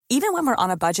BlueNile.com. Even when we're on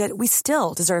a budget, we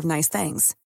still deserve nice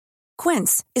things.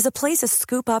 Quince is a place to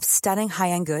scoop up stunning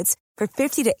high-end goods for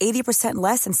 50 to 80%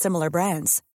 less than similar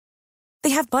brands.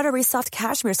 They have buttery soft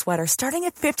cashmere sweaters starting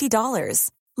at $50,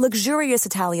 luxurious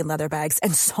Italian leather bags,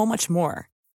 and so much more.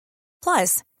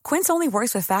 Plus, Quince only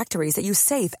works with factories that use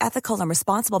safe, ethical, and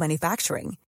responsible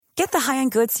manufacturing. Get the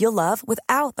high-end goods you'll love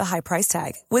without the high price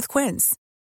tag with Quince.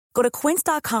 Go to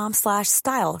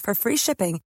quince.com/style for free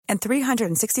shipping and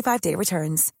 365-day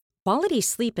returns. Quality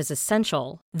sleep is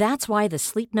essential. That's why the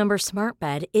Sleep Number Smart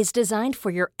Bed is designed for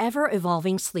your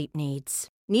ever-evolving sleep needs.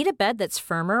 Need a bed that's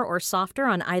firmer or softer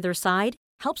on either side?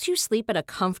 Helps you sleep at a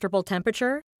comfortable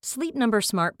temperature? Sleep Number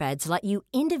Smart Beds let you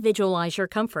individualize your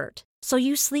comfort, so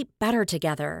you sleep better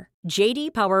together.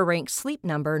 J.D. Power ranks Sleep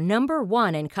Number number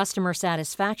 1 in customer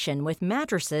satisfaction with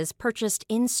mattresses purchased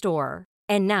in-store.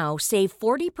 And now, save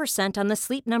 40% on the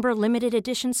Sleep Number Limited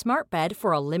Edition Smart Bed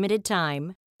for a limited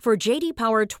time. For J.D.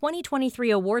 Power 2023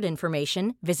 award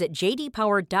information, visit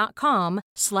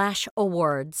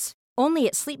jdpower.com/awards. Only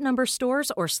at Sleep Number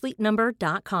stores or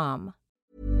sleepnumber.com.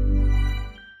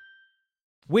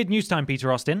 Weird news time,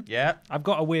 Peter Austin. Yeah. I've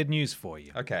got a weird news for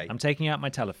you. Okay. I'm taking out my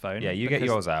telephone. Yeah, you get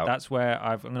yours out. That's where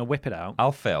I'm going to whip it out.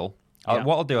 I'll fill. Yeah.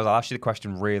 What I'll do is I'll ask you the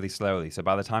question really slowly, so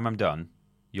by the time I'm done,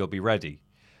 you'll be ready.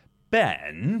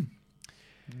 Ben...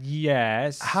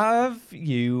 Yes. Have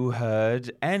you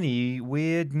heard any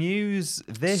weird news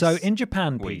this So in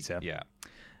Japan, week? Peter, Yeah.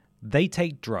 they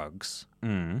take drugs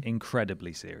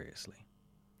incredibly seriously.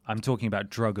 I'm talking about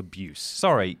drug abuse.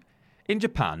 Sorry. In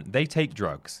Japan, they take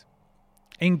drugs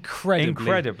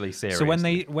Incredibly seriously. So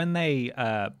when they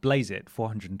blaze it,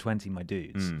 420, my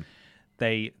dudes,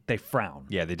 they frown.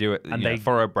 Yeah, they do it. And they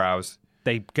furrow brows.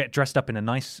 They get dressed up in a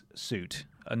nice suit.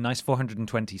 A nice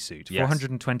 420 suit, Yes.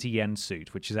 420 yen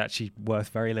suit, which is actually worth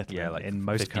very little in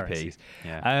most 50p. currencies.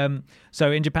 Yeah.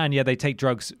 So in Japan, they take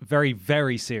drugs very,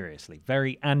 very seriously,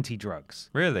 very anti-drugs.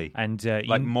 Really? And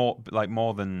more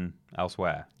than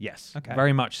elsewhere. Yes, Okay.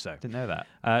 very much so. Didn't know that.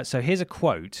 So here's a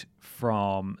quote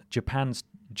from Japan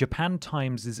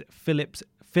Times' Philip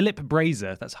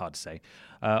Brazer. That's hard to say.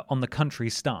 On the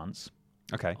country's stance.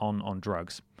 Okay. On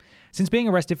drugs. Since being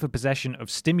arrested for possession of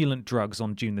stimulant drugs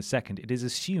on June the 2nd, it is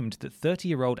assumed that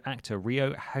 30-year-old actor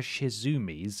Ryo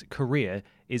Hashizumi's career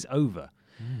is over.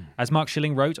 As Mark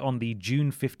Schilling wrote on the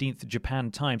June 15th Japan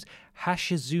Times,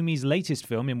 Hashizumi's latest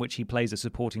film, in which he plays a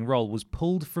supporting role, was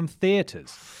pulled from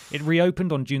theatres. It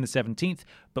reopened on June the 17th,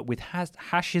 but with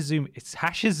Hashizumi's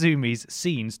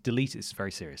scenes deleted. It's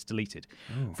very serious, deleted.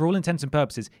 For all intents and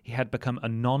purposes, he had become a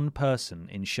non-person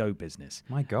in show business.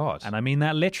 My God. And I mean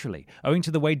that literally. Owing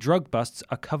to the way drug busts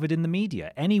are covered in the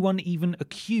media, anyone even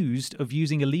accused of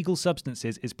using illegal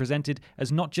substances is presented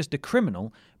as not just a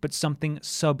criminal, but something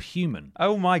subhuman.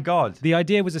 Oh my God. The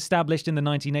idea was established in the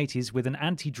 1980s with an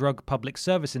anti-drug public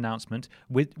service announcement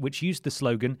which used the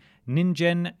slogan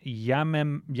Ningen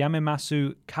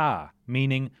Yamemasu Ka,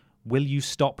 meaning, will you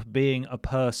stop being a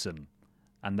person?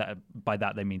 And by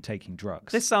that they mean taking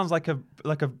drugs. This sounds like a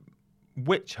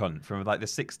witch hunt from like the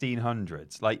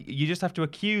 1600s. Like, you just have to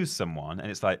accuse someone and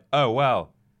it's like, oh,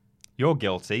 well, you're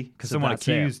guilty because So someone that's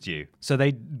accused it. you. So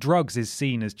drugs is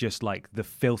seen as just like the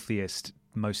filthiest,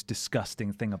 most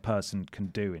disgusting thing a person can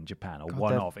do in Japan, or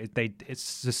one of. It's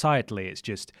societally,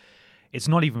 it's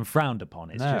not even frowned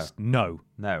upon. It's just no,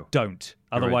 don't.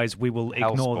 Otherwise, we will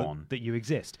ignore that you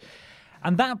exist.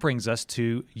 And that brings us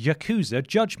to Yakuza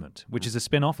Judgment, which is a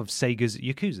spin-off of Sega's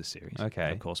Yakuza series,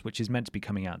 of course, which is meant to be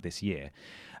coming out this year.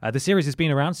 The series has been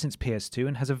around since PS2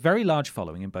 and has a very large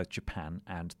following in both Japan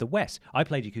and the West. I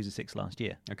played Yakuza 6 last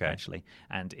year, actually,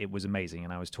 and it was amazing.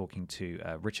 And I was talking to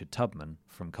Richard Tubman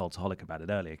from Cultaholic about it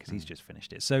earlier because he's just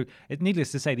finished it. So,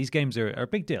 needless to say, these games are a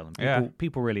big deal, and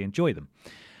people really enjoy them.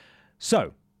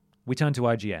 So, we turn to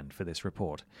IGN for this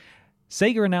report.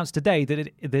 Sega announced today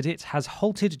that it has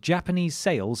halted Japanese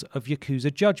sales of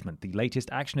Yakuza Judgment, the latest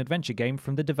action-adventure game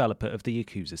from the developer of the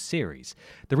Yakuza series.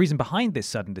 The reason behind this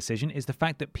sudden decision is the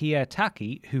fact that Pierre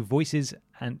Taki, whose voice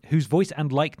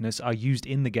and likeness are used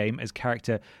in the game as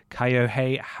character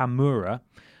Kyohei Hamura,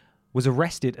 was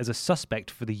arrested as a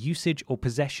suspect for the usage or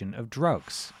possession of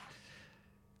drugs.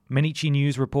 Mainichi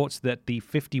News reports that the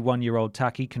 51-year-old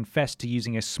Taki confessed to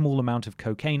using a small amount of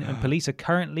cocaine, and police are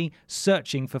currently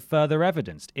searching for further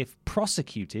evidence. If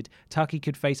prosecuted, Taki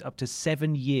could face up to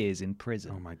 7 years in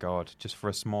prison. Oh my God! Just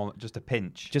a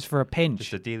pinch. Just for a pinch.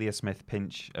 Just a Delia Smith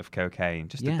pinch of cocaine.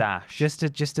 Just a dash. Just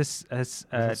a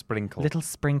little sprinkle. Little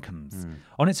sprinkles.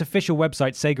 On its official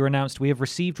website, Sega announced, "We have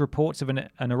received reports of an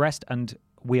arrest and."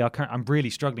 I'm really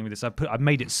struggling with this. I've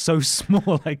made it so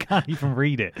small I can't even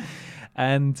read it.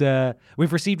 And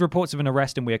we've received reports of an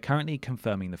arrest and we are currently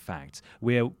confirming the facts.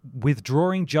 We're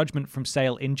withdrawing Judgment from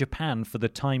sale in Japan for the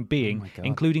time being,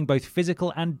 including both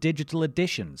physical and digital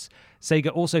editions.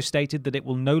 Sega also stated that it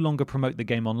will no longer promote the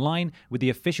game online, with the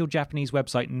official Japanese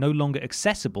website no longer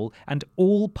accessible, and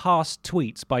all past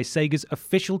tweets by Sega's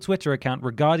official Twitter account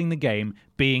regarding the game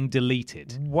being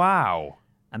deleted. Wow.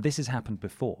 And this has happened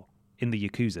before in the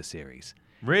Yakuza series.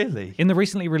 Really? In the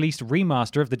recently released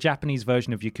remaster of the Japanese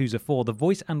version of Yakuza 4, the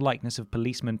voice and likeness of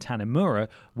policeman Tanemura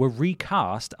were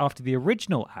recast after the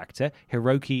original actor,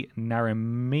 Hiroki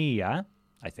Naramiya,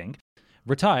 I think,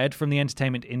 retired from the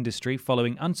entertainment industry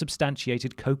following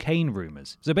unsubstantiated cocaine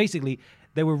rumors. So basically,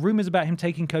 there were rumors about him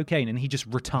taking cocaine and he just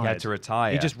retired. He had to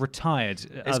retire. He just retired.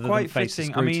 It's quite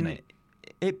fitting. I mean,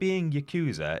 it being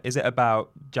Yakuza, is it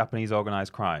about Japanese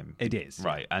organised crime? It is.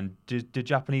 Right. And do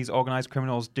Japanese organised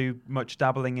criminals do much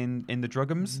dabbling in the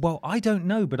drugums? Well, I don't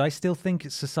know, but I still think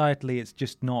societally it's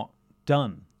just not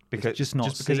done. Because, it's just not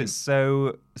because seen. it's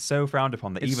so frowned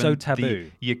upon that it's even so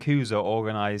taboo. The Yakuza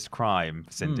organised crime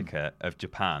syndicate of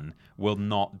Japan will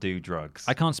not do drugs.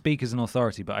 I can't speak as an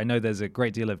authority, but I know there's a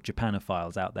great deal of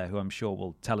Japanophiles out there who I'm sure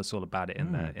will tell us all about it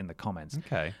in the comments.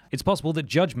 Okay. It's possible that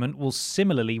Judgment will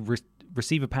similarly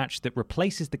receive a patch that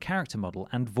replaces the character model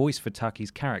and voice for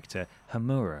Taki's character,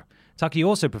 Hamura. Taki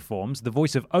also performs the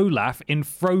voice of Olaf in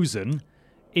Frozen,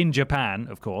 in Japan,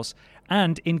 of course,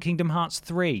 and in Kingdom Hearts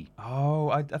 3. Oh,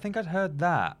 I think I'd heard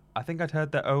that. I think I'd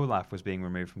heard that Olaf was being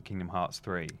removed from Kingdom Hearts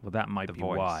 3. Well, that might be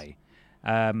voice. why.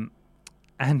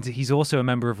 And he's also a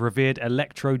member of revered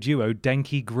electro duo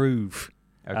Denki Groove.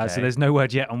 Okay. So there's no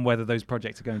word yet on whether those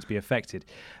projects are going to be affected.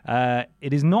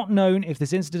 It is not known if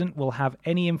this incident will have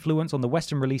any influence on the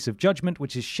Western release of Judgment,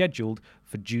 which is scheduled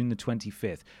for June the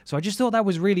 25th. So I just thought that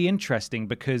was really interesting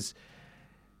because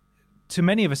to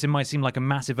many of us it might seem like a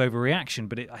massive overreaction,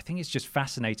 but I think it's just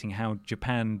fascinating how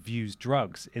Japan views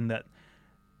drugs, in that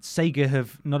Sega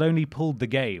have not only pulled the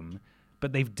game,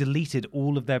 but they've deleted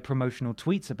all of their promotional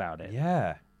tweets about it.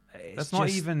 Yeah. That's not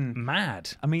even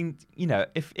mad. I mean,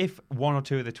 if one or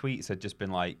two of the tweets had just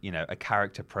been like, a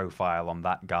character profile on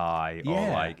that guy, or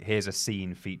like, here's a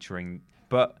scene featuring,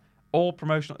 but all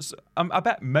promotional. I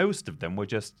bet most of them were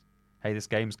just, hey, this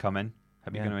game's coming.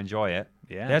 Hope you're going to enjoy it.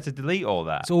 Yeah. They had to delete all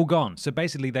that. It's all gone. So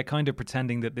basically, they're kind of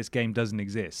pretending that this game doesn't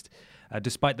exist,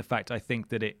 despite the fact I think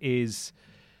that it is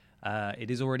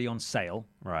already on sale,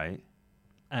 right?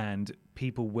 And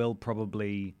people will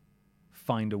probably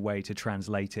find a way to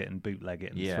translate it and bootleg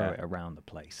it and throw it around the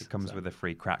place. It comes with a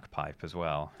free crack pipe as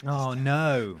well. Oh,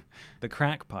 no. The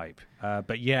crack pipe.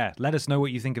 But yeah, let us know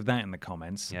what you think of that in the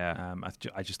comments. Yeah.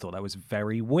 I just thought that was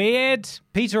very weird.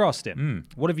 Peter Austin,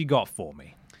 what have you got for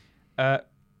me?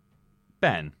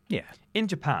 Ben. Yeah. In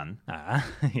Japan,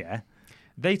 Yeah.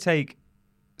 they take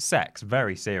sex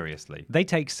very seriously. They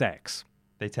take sex.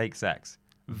 They take sex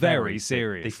Very se-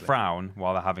 seriously. They frown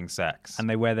while they're having sex. And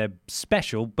they wear their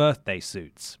special birthday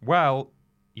suits. Well,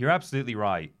 you're absolutely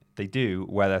right. They do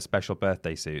wear their special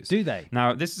birthday suits. Do they?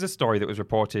 Now, this is a story that was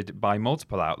reported by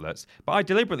multiple outlets, but I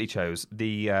deliberately chose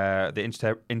the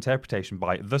interpretation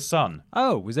by The Sun.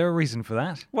 Oh, was there a reason for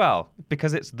that? Well,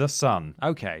 because it's The Sun.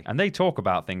 Okay. And they talk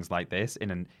about things like this in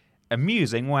an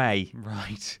amusing way.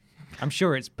 Right. I'm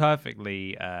sure it's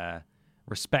perfectly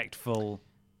respectful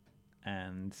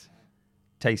and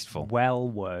Tasteful. well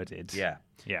worded. Yeah.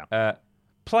 Yeah.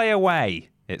 Play away,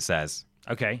 it says.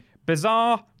 Okay.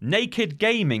 Bizarre, naked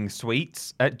gaming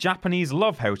suites at Japanese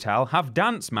love hotel have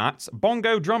dance mats,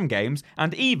 bongo drum games,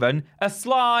 and even a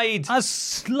slide. A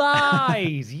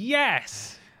slide!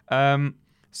 Yes!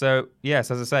 So, yes,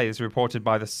 as I say, it's reported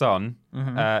by The Sun.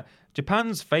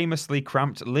 Japan's famously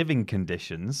cramped living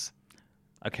conditions.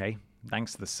 Okay.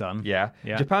 Thanks, The Sun. Yeah.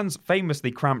 Japan's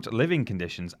famously cramped living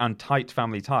conditions and tight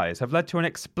family ties have led to an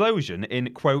explosion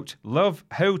in, quote, love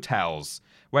hotels,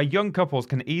 where young couples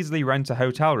can easily rent a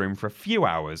hotel room for a few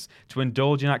hours to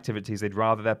indulge in activities they'd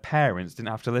rather their parents didn't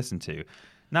have to listen to.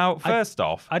 Now, first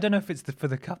off... I don't know if it's for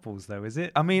the couples, though, is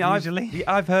it? I mean, usually?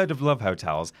 I've heard of love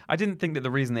hotels. I didn't think that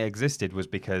the reason they existed was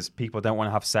because people don't want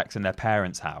to have sex in their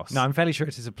parents' house. No, I'm fairly sure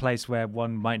it is a place where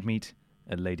one might meet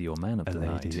a lady or man of the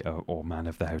night. A lady or man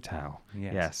of the hotel.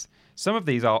 Yes. Some of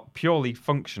these are purely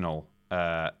functional,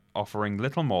 offering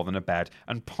little more than a bed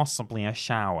and possibly a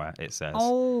shower, it says.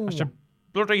 Oh. I should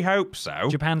bloody hope so.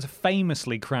 Japan's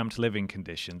famously cramped living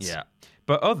conditions. Yeah.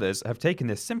 But others have taken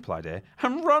this simple idea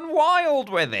and run wild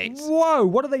with it. Whoa,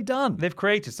 what have they done? They've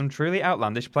created some truly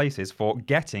outlandish places for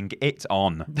getting it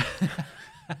on.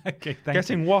 Okay,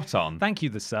 Getting what on? Thank you,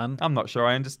 The Sun. I'm not sure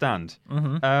I understand.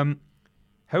 Mm-hmm.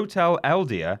 Hotel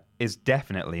Eldia is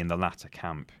definitely in the latter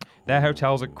camp. Their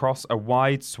hotels across a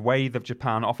wide swathe of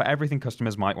Japan offer everything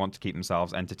customers might want to keep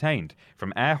themselves entertained,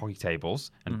 from air hockey tables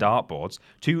and dartboards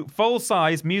to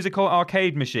full-size musical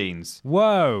arcade machines.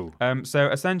 Whoa. So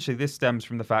essentially this stems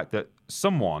from the fact that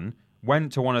someone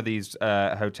went to one of these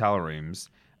hotel rooms,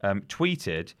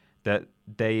 tweeted that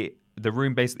the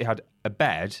room basically had a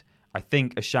bed, I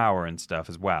think a shower and stuff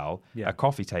as well, a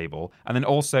coffee table, and then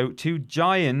also two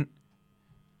giant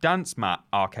dance mat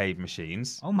arcade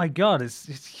machines. Oh my God,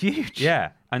 it's huge. Yeah,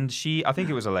 and I think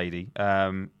it was a lady,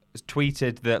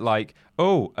 tweeted that like,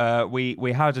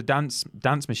 we had a dance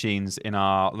machines in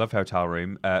our love hotel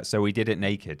room, so we did it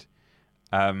naked.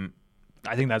 I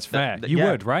think that's fair. You yeah.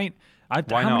 would, right?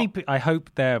 Why not? I hope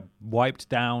they're wiped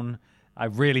down. I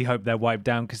really hope they're wiped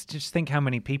down, because just think how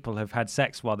many people have had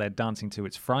sex while they're dancing to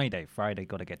It's Friday. Friday,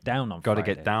 got to get down on Friday. Got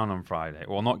to get down on Friday.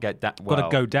 Well, not get down. Got to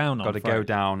go down on Got to Friday. go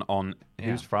down on... Yeah.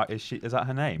 Who's Friday? Is that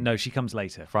her name? No, she comes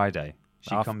later. Friday. She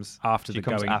comes after.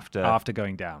 After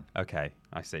going down. Okay,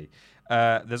 I see.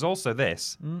 There's also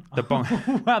this.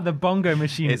 Wow, the bongo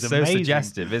machine It's is so amazing.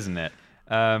 suggestive, isn't it?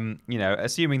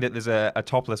 Assuming that there's a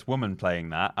topless woman playing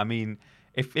that, I mean,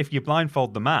 if you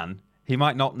blindfold the man, he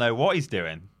might not know what he's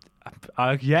doing.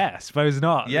 Yeah, suppose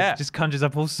not. Yeah. It just conjures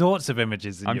up all sorts of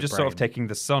images in I'm your just brain. sort of taking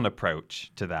the Sun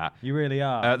approach to that. You really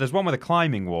are. There's one with a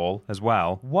climbing wall as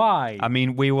well. Why? I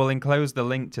mean, we will enclose the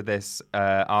link to this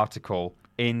article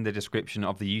in the description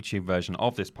of the YouTube version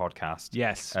of this podcast.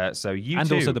 Yes. So you and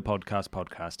too... also the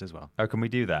podcast as well. Oh, can we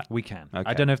do that? We can. Okay.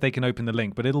 I don't know if they can open the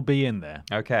link, but it'll be in there.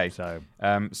 Okay. So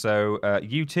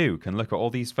you too can look at all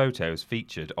these photos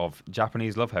featured of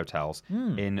Japanese love hotels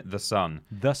in The Sun.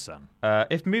 The Sun.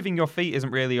 If moving your feet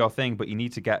isn't really your thing, but you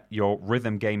need to get your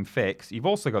rhythm game fix, you've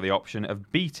also got the option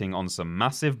of beating on some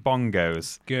massive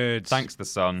bongos. Good. Thanks, The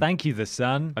Sun. Thank you, The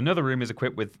Sun. Another room is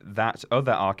equipped with that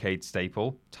other arcade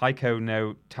staple, Taiko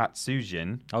no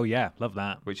Tatsujin, Oh, yeah. Love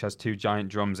that. which has two giant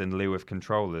drums in lieu of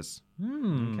controllers.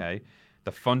 Okay.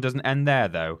 The fun doesn't end there,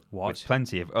 though, What? with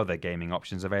plenty of other gaming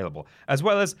options available, as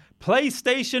well as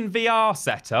PlayStation VR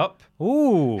setup.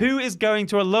 Ooh. Who is going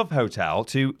to a love hotel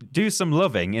to do some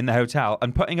loving in the hotel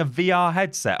and putting a VR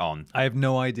headset on? I have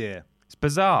no idea. It's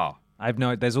bizarre.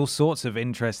 There's all sorts of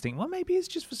interesting... Well, maybe it's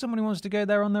just for someone who wants to go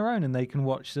there on their own and they can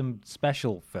watch some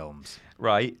special films.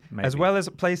 Right. Maybe. As well as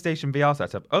PlayStation VR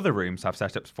setup, other rooms have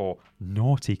setups for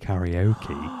naughty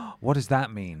karaoke. What does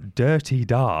that mean? dirty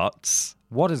darts,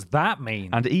 What does that mean?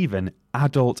 and even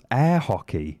adult air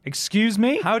hockey. Excuse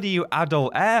me? How do you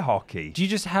adult air hockey? Do you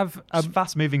just have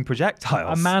Fast-moving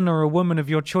projectiles. a man or a woman of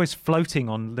your choice floating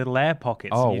on little air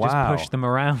pockets? Oh, and you wow. just push them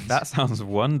around. That sounds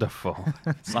wonderful.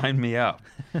 Sign me up.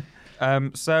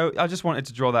 So I just wanted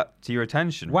to draw that to your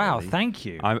attention. Wow, really. thank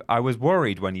you. I was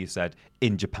worried when you said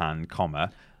in Japan,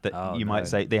 that you might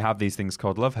say they have these things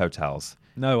called love hotels.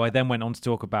 No, I then went on to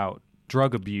talk about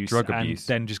drug abuse. Drug and abuse.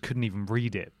 then just couldn't even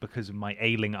read it because of my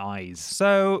ailing eyes.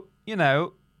 So,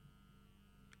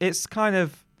 it's kind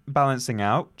of balancing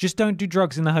out. Just don't do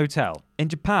drugs in the hotel. In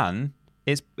Japan,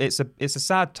 it's a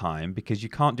sad time because you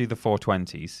can't do the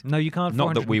 420s. No, you can't.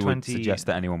 Not that we would 420 suggest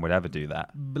that anyone would ever do that.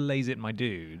 Blaze it, my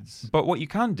dudes. But what you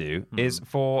can do is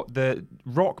for the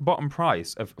rock bottom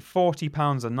price of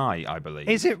 £40 a night, I believe.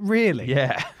 Is it really?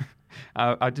 Yeah.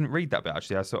 I didn't read that bit,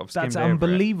 actually. I sort of skimmed That's over it.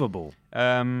 unbelievable.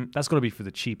 That's That's got to be for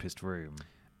the cheapest room.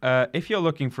 If you're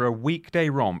looking for a weekday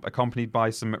romp accompanied by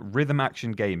some rhythm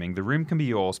action gaming, the room can be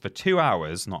yours for 2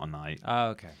 hours, not a night, Oh,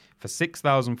 okay. for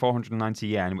 6,490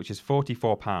 yen, which is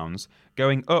 £44,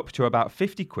 going up to about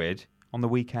 50 quid on the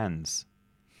weekends.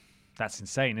 That's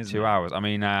insane, isn't 2 it? hours. I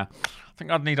mean, I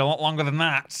think I'd need a lot longer than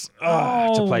that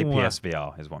to play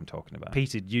PSVR, is what I'm talking about.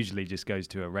 Peter usually just goes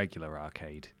to a regular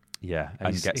arcade. Yeah, And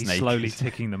and he's, gets he's naked. slowly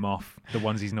ticking them off, the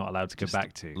ones he's not allowed to go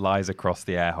back to. Lies across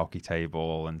the air hockey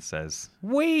table and says,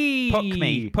 Wee! "Puck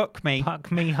me, puck me,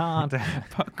 Puck me harder.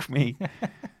 puck me."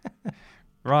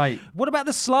 Right. What about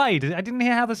the slide? I didn't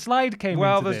hear how the slide came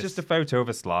Well, into there's this. just a photo of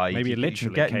a slide. Maybe it You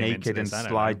literally can get came into naked and this, I don't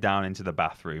slide know. down into the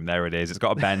bathroom. There it is. It's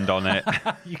got a bend on it.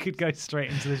 You could go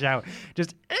straight into the shower.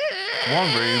 Just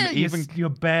One room, even your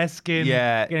bare skin,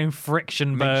 Yeah. getting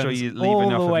friction make burns sure you leave all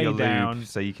enough the of way your down. lube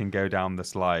so you can go down the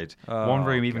slide. Oh, One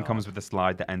room even God. comes with a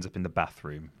slide that ends up in the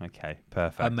bathroom. Okay,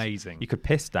 perfect. Amazing. You could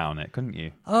piss down it, couldn't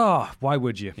you? Oh, why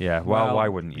would you? Yeah, well, why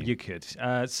wouldn't you? You could.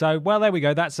 So, there we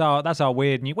go. That's our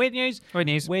weird news. Weird news. Weird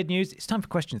news. Weird news. It's time for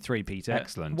question 3, Peter.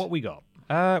 Excellent. What we got?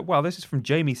 Well, this is from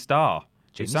Jamie Starr.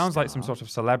 Jamie It sounds like Starr? some sort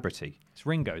of celebrity. It's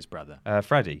Ringo's brother.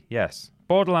 Freddie, yes.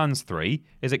 Borderlands 3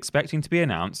 is expecting to be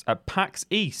announced at PAX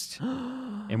East.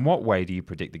 In what way do you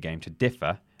predict the game to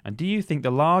differ? And do you think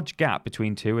the large gap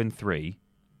between 2 and 3,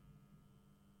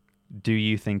 do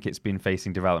you think it's been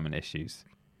facing development issues?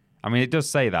 I mean, it does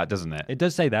say that, doesn't it? It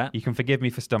does say that. You can forgive me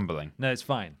for stumbling. No, it's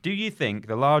fine. Do you think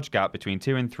the large gap between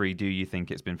 2 and 3, do you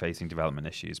think it's been facing development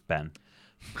issues, Ben?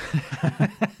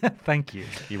 Thank you.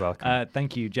 You're welcome.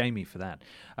 Thank you, Jamie, for that.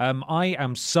 I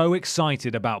am so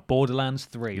excited about Borderlands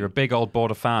 3. You're a big old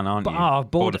Border fan, aren't you?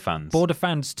 Border fans.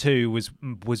 Borderlands 2 was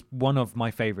one of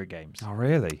my favorite games. Oh,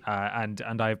 really? And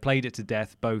I have played it to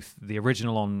death, both the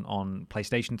original on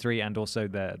PlayStation 3 and also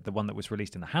the one that was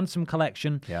released in the Handsome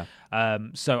Collection. Yeah.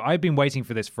 So I've been waiting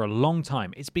for this for a long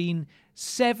time. It's been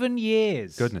 7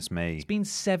 years. Goodness me. It's been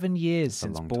 7 years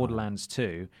since long time. Borderlands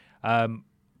 2.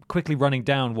 Quickly running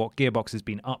down what Gearbox has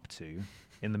been up to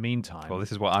in the meantime. Well,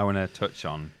 this is what I want to touch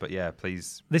on, but yeah,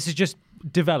 please. This is just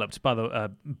developed, by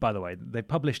the way. They've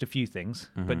published a few things,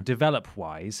 but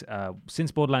develop-wise,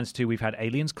 since Borderlands 2, we've had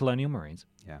Aliens Colonial Marines,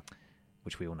 Yeah.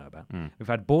 which we all know about. We've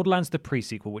had Borderlands the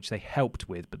pre-sequel, which they helped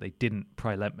with, but they didn't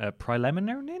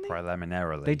preliminarily.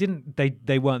 Preliminarily. They didn't.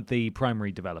 They weren't the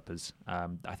primary developers.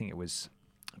 I think it was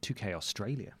 2K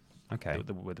Australia. Okay.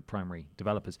 That were the primary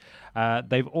developers.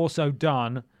 They've also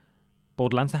done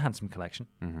Borderlands the Handsome Collection,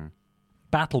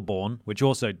 Battleborn, which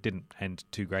also didn't end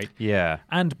too great, Yeah.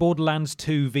 and Borderlands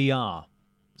 2 VR.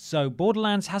 So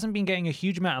Borderlands hasn't been getting a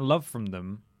huge amount of love from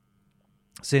them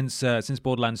since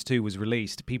Borderlands 2 was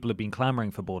released. People have been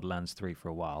clamoring for Borderlands 3 for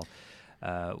a while.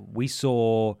 We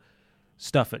saw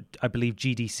stuff at, I believe,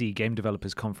 GDC, Game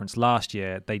Developers Conference last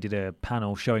year. They did a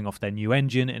panel showing off their new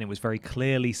engine, and it was very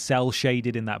clearly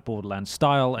cel-shaded in that Borderlands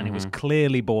style, and it was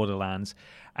clearly Borderlands.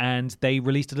 And they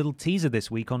released a little teaser this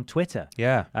week on Twitter,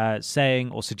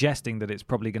 saying or suggesting that it's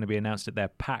probably going to be announced at their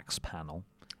PAX panel.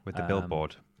 With the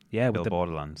billboard. Yeah, with Bill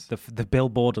Borderlands. the Bill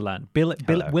Borderland. Hello.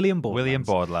 William Borderlands. William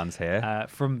Borderlands here.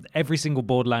 From every single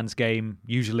Borderlands game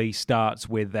usually starts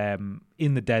with them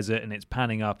in the desert and it's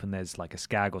panning up and there's like a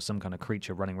skag or some kind of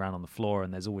creature running around on the floor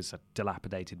and there's always a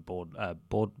dilapidated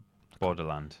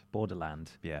Borderland.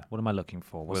 Borderland. Yeah. What am I looking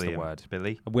for? What's William. the word?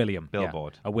 Billy? A William.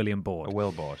 Billboard. Yeah. A William board. A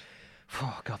Willboard.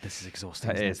 Oh, God, this is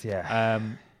exhausting. It isn't is, it? yeah.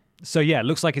 So, yeah,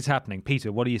 looks like it's happening.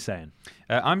 Peter, what are you saying?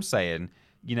 I'm saying,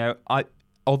 you know,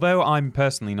 although I'm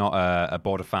personally not a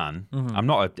Border fan, Mm-hmm. I'm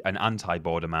not an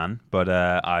anti-Border man, but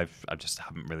I just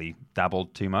haven't really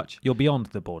dabbled too much. You're beyond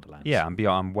the Borderlands. Yeah,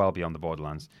 I'm well beyond the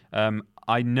Borderlands.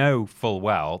 I know full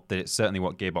well that it's certainly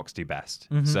what Gearbox do best.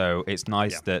 So it's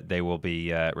nice that they will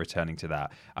be returning to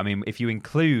that. I mean, if you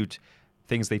include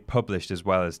things they've published as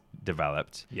well as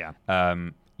developed,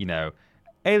 you know,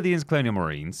 Aliens, Colonial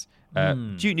Marines,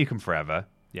 Duke Nukem Forever,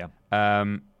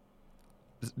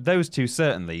 those two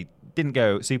certainly didn't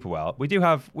go super well. We've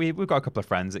got a couple of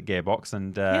friends at Gearbox,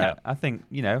 and I think,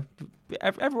 you know,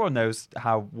 everyone knows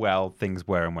how well things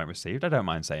were and weren't received. I don't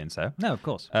mind saying so. No, of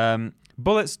course.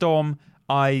 Bulletstorm,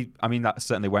 I mean, that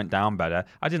certainly went down better.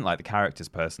 I didn't like the characters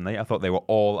personally. I thought they were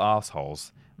all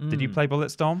arseholes. Did you play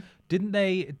Bulletstorm? Didn't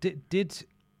they?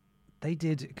 They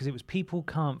did, because it was People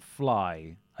Can't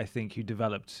Fly, I think, who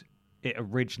developed it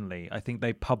originally. I think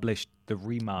they published the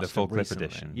remaster, The full clip recently.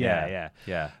 edition.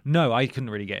 Yeah. No, I couldn't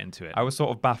really get into it. I was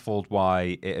sort of baffled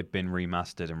why it had been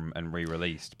remastered and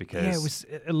re-released because Yeah, it was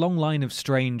a long line of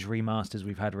strange remasters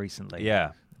we've had recently.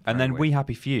 Yeah, and Very then weird. We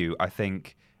Happy Few, I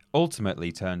think,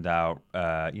 ultimately turned out,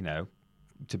 you know,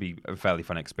 to be a fairly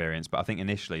fun experience. But I think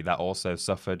initially that also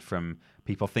suffered from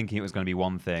people thinking it was going to be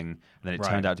one thing, and then it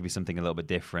turned out to be something a little bit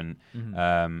different.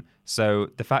 So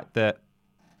the fact that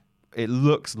it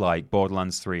looks like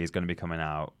Borderlands 3 is going to be coming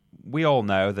out, we all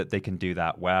know that they can do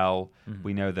that well.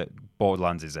 We know that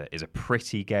Borderlands is a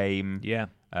pretty game. Yeah.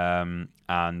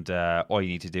 And all you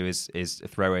need to do is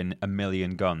throw in a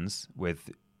million guns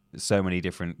with so many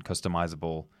different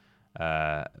customizable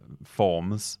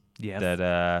forms. Yeah.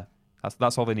 That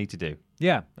that's all they need to do.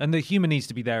 Yeah, and the humor needs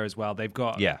to be there as well. They've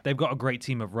got Yeah. they've got a great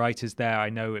team of writers there. I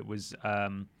know it was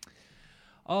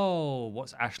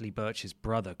what's Ashley Birch's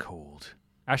brother called?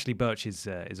 Ashley Birch is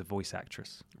a voice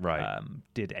actress. Right.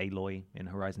 Did Aloy in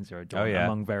Horizon Zero Dawn, Oh, yeah.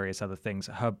 among various other things.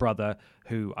 Her brother,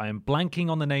 who I am blanking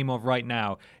on the name of right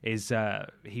now, is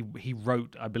he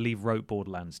wrote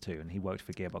Borderlands 2, and he worked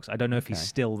for Gearbox. I don't know if he's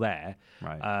still there,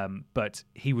 Right. but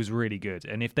he was really good.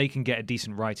 And if they can get a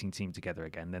decent writing team together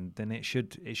again, then it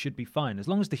should be fine, as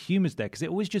long as the humor's there, because it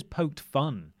always just poked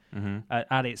fun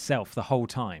at itself the whole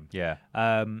time. Yeah.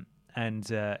 The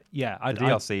The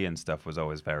DLC and stuff was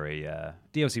always very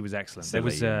DLC was excellent.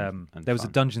 silly There was a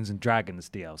fun. Dungeons and Dragons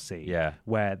DLC, Yeah.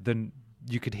 where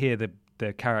you could hear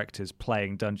the characters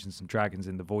playing Dungeons and Dragons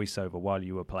in the voiceover while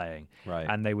you were playing, Right.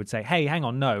 and they would say, "Hey, hang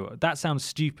on, no, that sounds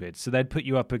stupid." So they'd put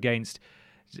you up against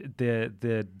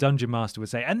the dungeon master would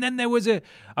say, and then there was a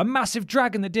massive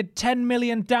dragon that did 10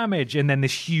 million damage, and then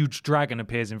this huge dragon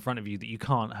appears in front of you that you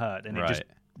can't hurt, and it just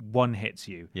one hits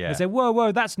you. Yeah. They say,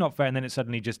 whoa, that's not fair, and then it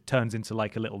suddenly just turns into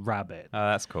like a little rabbit. Oh,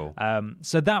 that's cool.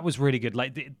 So that was really good.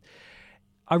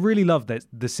 I really love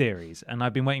the series, and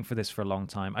I've been waiting for this for a long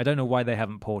time. I don't know why they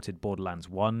haven't ported Borderlands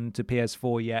 1 to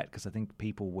PS4 yet, because I think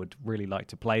people would really like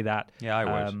to play that. Yeah,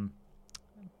 I would.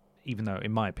 Even though,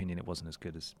 in my opinion, it wasn't as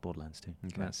good as Borderlands 2.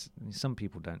 Okay. Some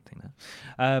people don't think that.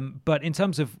 But in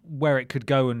terms of where it could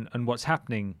go and what's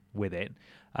happening with it,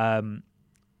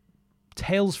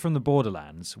 Tales from the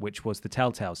Borderlands, which was the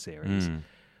Telltale series,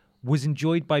 was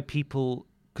enjoyed by people,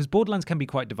 because Borderlands can be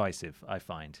quite divisive, I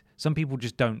find. Some people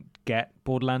just don't get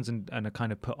Borderlands and are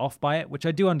kind of put off by it, which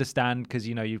I do understand, because,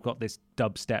 you know, you've got this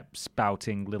dubstep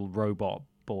spouting little robot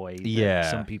boy that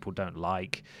some people don't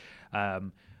like.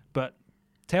 But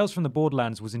Tales from the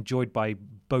Borderlands was enjoyed by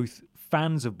both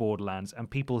fans of Borderlands and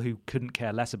people who couldn't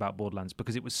care less about Borderlands,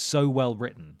 because it was so well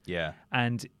written. Yeah.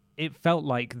 And it felt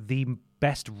like the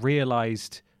best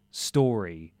realized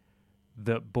story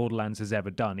that Borderlands has ever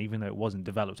done, even though it wasn't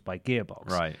developed by Gearbox.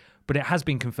 Right. But it has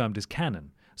been confirmed as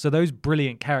canon. So those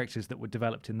brilliant characters that were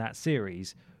developed in that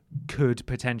series could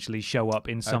potentially show up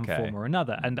in some form or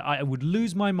another. And I would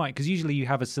lose my mind, because usually you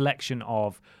have a selection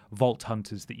of Vault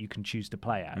Hunters that you can choose to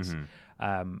play as.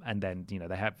 And then, you know,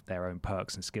 they have their own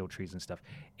perks and skill trees and stuff.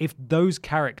 If those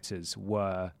characters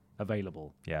were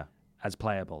available as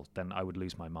playable, then I would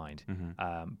lose my mind.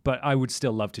 But I would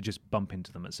still love to just bump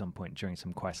into them at some point during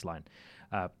some quest line.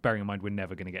 Bearing in mind, we're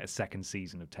never going to get a second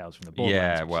season of Tales from the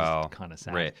Borderlands, which is kind of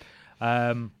sad.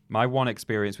 Rip. My one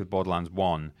experience with Borderlands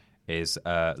 1 is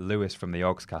Lewis from the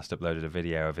Ogscast uploaded a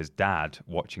video of his dad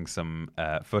watching some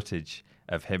footage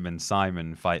of him and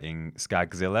Simon fighting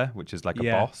Skagzilla, which is like a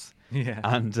boss. Yeah.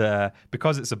 And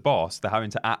because it's a boss, they're having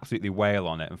to absolutely wail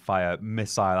on it and fire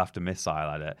missile after missile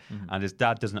at it. And his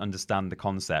dad doesn't understand the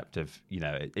concept of, you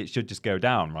know, it should just go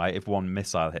down, right, if one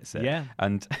missile hits it. Yeah.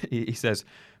 And he says,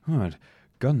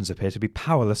 guns appear to be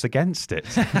powerless against it.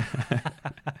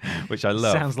 Which I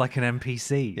love. Sounds like an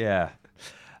NPC. Yeah.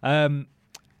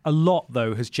 A lot,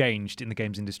 though, has changed in the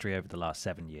games industry over the last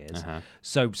 7 years.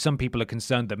 So some people are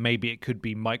concerned that maybe it could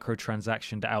be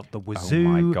microtransactioned out the wazoo.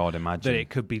 Oh my God, imagine. That it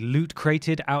could be loot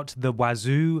crated out the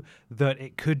wazoo. That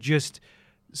it could just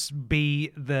be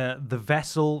the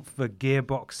vessel for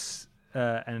Gearbox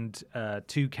and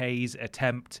 2K's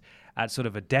attempt at sort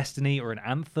of a Destiny or an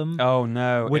Anthem. Oh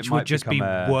no, which it would might just be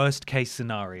become worst case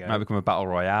scenario. It might become a battle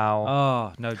royale.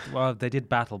 Oh no! Well, they did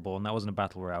Battleborn. That wasn't a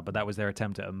battle royale, but that was their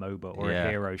attempt at a MOBA or Yeah. a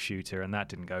hero shooter, and that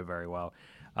didn't go very well.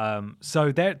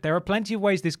 So there are plenty of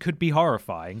ways this could be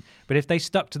horrifying. But if they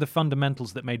stuck to the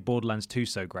fundamentals that made Borderlands 2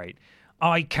 so great,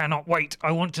 I cannot wait.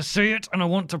 I want to see it, and I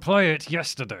want to play it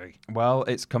yesterday. Well,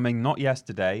 it's coming not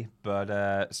yesterday,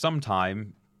 but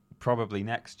sometime. Probably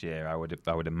next year, I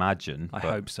would imagine. I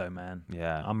hope so, man.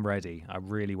 Yeah. I'm ready. I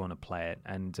really want to play it.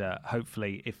 And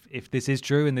hopefully, if this is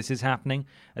true and this is happening,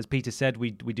 as Peter said,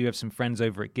 we do have some friends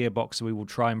over at Gearbox, so we will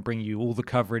try and bring you all the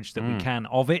coverage that we can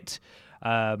of it.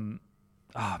 I'm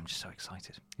just so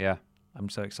excited. Yeah. I'm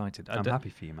so excited. I'm happy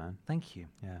for you, man. Thank you.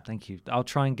 Yeah. Thank you. I'll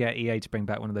try and get EA to bring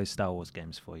back one of those Star Wars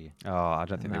games for you. Oh, I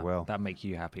don't think they will. That'd make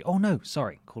you happy. Oh, no.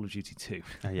 Sorry. Call of Duty 2.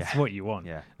 Yeah. That's what you want.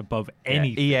 Yeah. Above Yeah.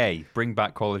 anything. EA, bring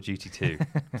back Call of Duty 2,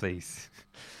 please.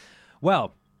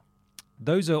 Well,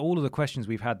 those are all of the questions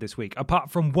we've had this week, apart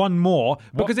from one more,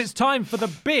 because it's time for the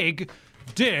big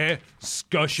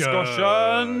discussion.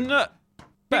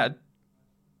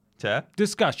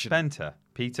 Discussion. Benter.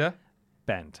 Peter?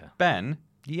 Banter. Ben?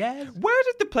 Yes. Where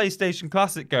did the PlayStation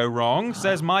Classic go wrong?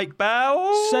 Says Mike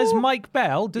Bell. Says Mike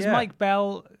Bell. Does Yeah. Mike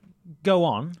Bell go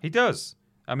on? He does.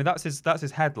 I mean, that's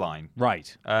his headline.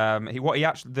 Right.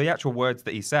 The actual words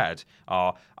that he said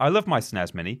are, "I love my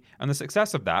SNES Mini, and the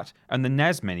success of that and the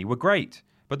NES Mini were great,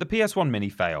 but the PS1 Mini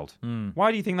failed. Why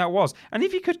do you think that was? And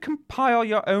if you could compile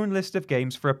your own list of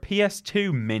games for a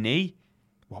PS2 Mini,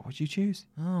 what would you choose?"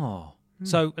 Oh.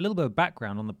 So a little bit of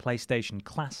background on the PlayStation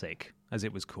Classic, as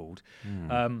it was called.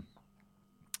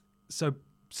 So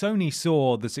Sony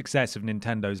saw the success of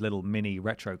Nintendo's little mini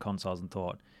retro consoles and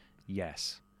thought,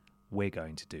 yes, we're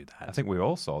going to do that. I think we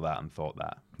all saw that and thought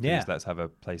that. Yeah. Please, let's have a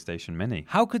PlayStation Mini.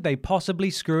 How could they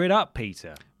possibly screw it up,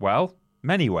 Peter? Well,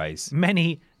 many ways.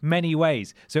 Many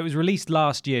ways. So it was released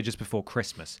last year just before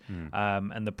Christmas,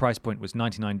 and the price point was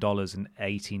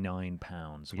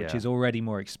 £99.89, which Yeah. is already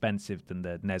more expensive than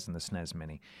the NES and the SNES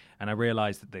Mini. And I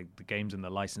realised that the games and the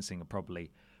licensing are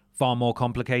probably far more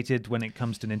complicated when it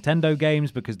comes to Nintendo games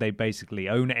because they basically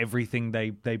own everything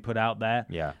they put out there,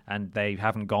 Yeah. and they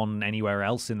haven't gone anywhere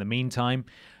else in the meantime.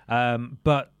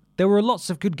 But there were lots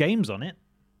of good games on it.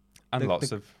 And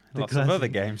lots of classic- other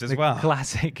games as the well.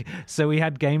 Classic. So we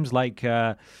had games like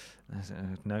no,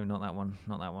 not that one,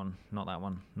 not that one, not that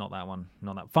one, not that one,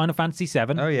 not that. Final Fantasy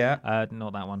VII. Oh, yeah.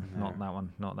 Not that one, not that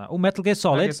one, not that. Oh, Metal Gear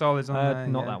Solid. Metal Gear Solid's on there,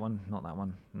 Not yeah. that one, not that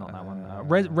one, not that one.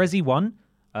 Resi 1.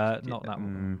 Not that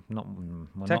one. Not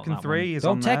Tekken that 3 one. is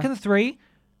on there. Tekken 3.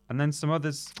 And then some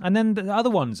others. And then the other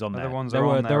ones on there. Other ones there are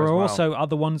were on there there as were well. also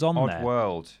other ones on there.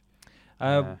 Oddworld.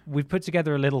 We've put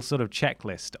together a little sort of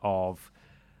checklist of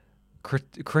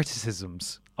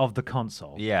criticisms of the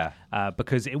console. Yeah.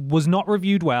 Because it was not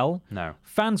reviewed well. No.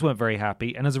 Fans weren't very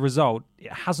happy, and as a result,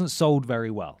 it hasn't sold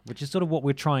very well, which is sort of what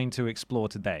we're trying to explore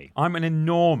today. I'm an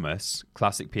enormous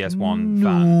classic PS1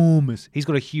 fan. Enormous. He's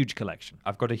got a huge collection.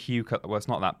 I've got a huge... Well, it's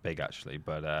not that big, actually,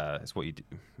 but it's what you do.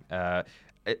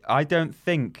 I don't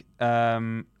think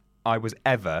I was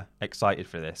ever excited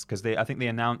for this, because I think they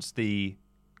announced the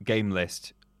game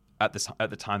list at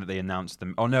the time that they announced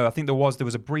them. Oh, no, I think there was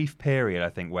a brief period, I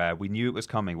think, where we knew it was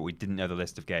coming, but we didn't know the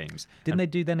list of games. Didn't they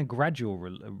do then a gradual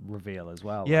reveal as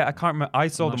well? Yeah, I can't remember. I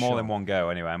saw I'm them not all in sure. one go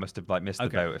anyway. I must have missed the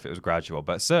Okay. boat if it was gradual.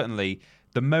 But certainly,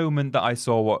 the moment that I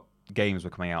saw what games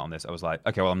were coming out on this, I was like,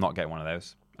 okay, well, I'm not getting one of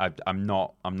those. I'm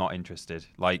not interested.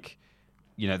 Like,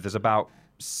 there's about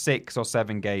 6 or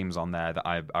 7 games on there that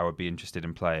I would be interested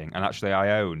in playing, and actually,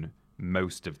 I own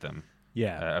most of them.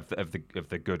 Yeah. Of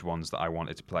the good ones that I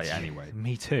wanted to play anyway.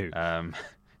 Me too.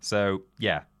 So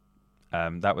yeah,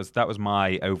 that was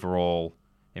my overall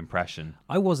impression.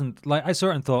 I wasn't like I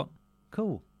saw it and thought,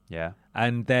 cool. Yeah.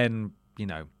 And then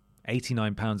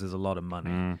 £89 is a lot of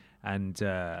money, and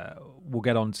we'll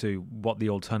get on to what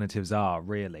the alternatives are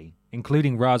really,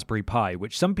 including Raspberry Pi,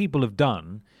 which some people have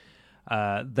done.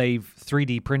 They've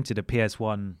 3D printed a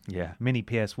PS1, mini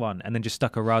PS1, and then just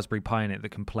stuck a Raspberry Pi in it that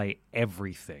can play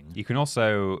everything. You can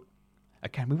also,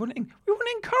 again, we wouldn't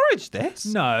encourage this.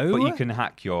 No, but you can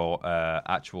hack your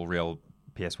actual real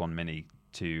PS1 Mini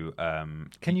to.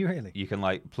 Can you really? You can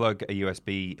plug a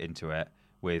USB into it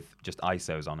with just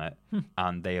ISOs on it,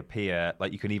 and they appear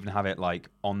you can even have it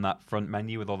on that front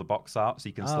menu with all the box art, so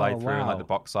you can slide through and wow. the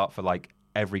box art for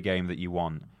every game that you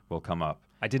want will come up.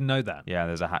 I didn't know that. Yeah,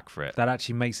 there's a hack for it. That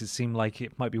actually makes it seem like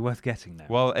it might be worth getting now.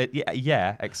 Well,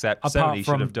 except Sony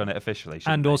should have done it officially.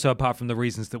 And they? Also apart from the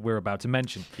reasons that we're about to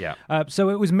mention. Yeah. So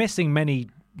it was missing many,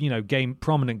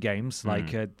 prominent games.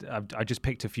 Like I just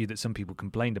picked a few that some people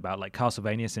complained about, like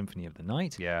Castlevania Symphony of the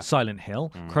Night, Silent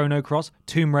Hill, Chrono Cross,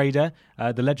 Tomb Raider,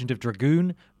 The Legend of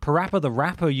Dragoon, Parappa the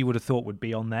Rapper. You would have thought would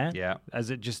be on there,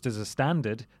 as a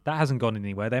standard. That hasn't gone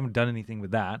anywhere. They haven't done anything with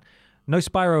that. No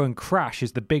Spyro and Crash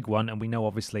is the big one, and we know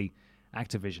obviously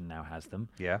Activision now has them.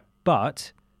 Yeah.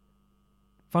 But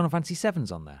Final Fantasy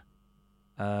VII's on there.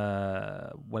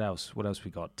 What else? What else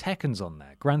we got? Tekken's on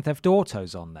there. Grand Theft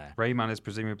Auto's on there. Rayman is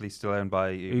presumably still owned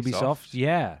by Ubisoft.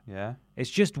 Yeah. Yeah.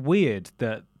 It's just weird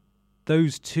that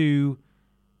those two,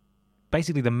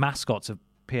 basically the mascots of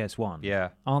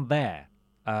PS1, aren't there.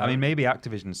 I mean, maybe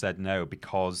Activision said no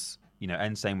because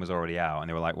Insane was already out, and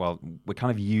they were like, well, we're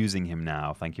kind of using him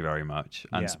now, thank you very much.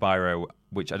 And Spyro,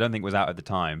 which I don't think was out at the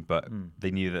time, but they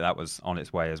knew that was on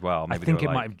its way as well. Maybe I think it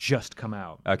might have just come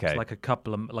out. Okay. It's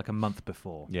like a month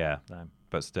before. Yeah,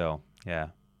 but still,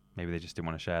 maybe they just didn't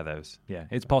want to share those. Yeah,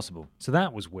 it's possible. So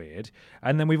that was weird.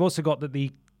 And then we've also got that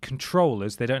the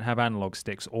controllers, they don't have analog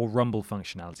sticks or rumble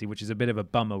functionality, which is a bit of a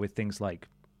bummer with things like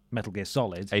Metal Gear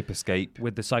Solid, Ape Escape,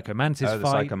 with the Psycho Mantis fight, the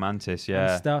Psycho Mantis,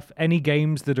 and stuff. Any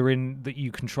games that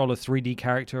you control a 3D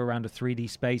character around a 3D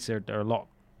space are a lot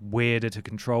weirder to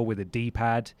control with a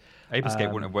D-pad. Ape Escape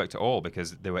wouldn't have worked at all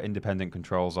because there were independent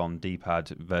controls on D-pad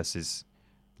versus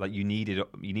like you needed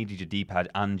your D-pad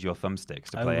and your thumbsticks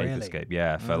to play Ape Escape.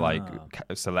 Yeah, for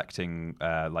selecting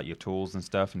like your tools and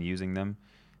stuff and using them.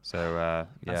 So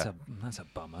that's a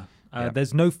bummer.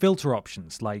 There's no filter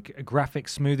options like graphic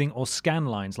smoothing or scan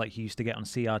lines like you used to get on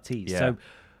CRT. Yeah. So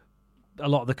a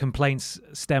lot of the complaints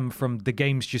stem from the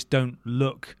games just don't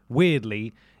look,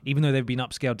 weirdly, even though they've been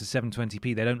upscaled to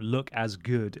 720p, they don't look as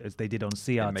good as they did on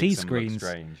CRT it makes screens. Them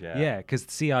look strange, yeah, because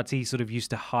CRT sort of used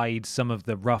to hide some of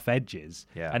the rough edges,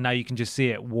 and now you can just see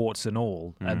it warts and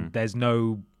all, and there's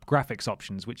no graphics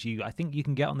options, which I think you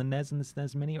can get on the NES and the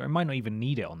SNES Mini, or it might not even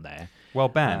need it on there. Well,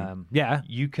 Ben,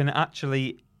 you can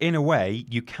actually, in a way,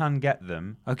 you can get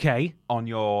them on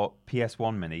your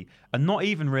PS1 Mini, and not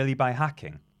even really by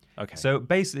hacking. Okay. So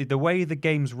basically, the way the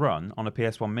games run on a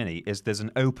PS1 Mini is there's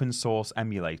an open source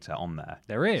emulator on there.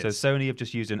 There is. So Sony have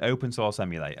just used an open source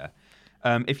emulator.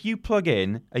 If you plug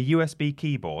in a USB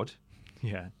keyboard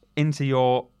into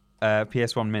your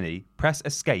PS1 Mini, press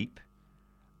escape,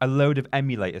 a load of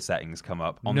emulator settings come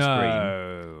up on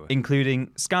screen,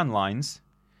 including scan lines,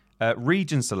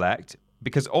 region select,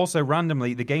 because also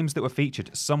randomly the games that were featured,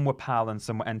 some were PAL and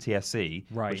some were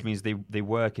NTSC, which means they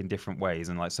work in different ways,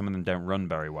 and like some of them don't run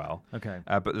very well. Okay.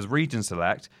 But there's region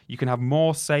select. You can have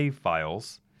more save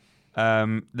files.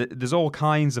 There's all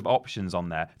kinds of options on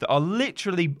there that are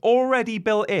literally already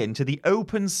built into the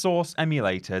open source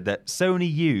emulator that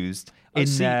Sony used.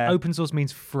 Open source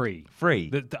means free.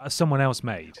 That someone else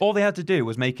made. All they had to do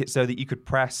was make it so that you could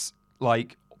press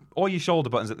like all your shoulder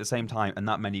buttons at the same time and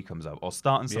that menu comes up, or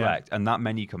start and select and that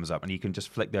menu comes up, and you can just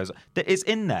flick those. It's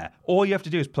in there. All you have to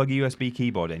do is plug a USB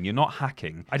keyboard in. You're not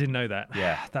hacking. I didn't know that.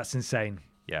 Yeah. That's insane.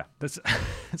 Yeah. That's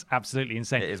absolutely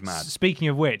insane. It is mad. Speaking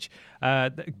of which,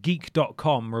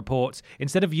 Geek.com reports,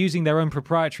 instead of using their own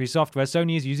proprietary software,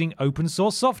 Sony is using open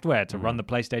source software to run the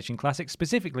PlayStation Classic,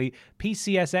 specifically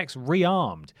PCSX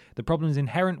Rearmed. The problems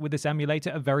inherent with this emulator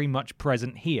are very much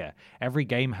present here. Every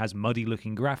game has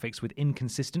muddy-looking graphics with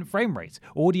inconsistent frame rates.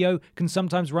 Audio can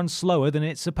sometimes run slower than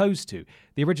it's supposed to.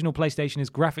 The original PlayStation is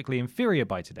graphically inferior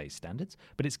by today's standards,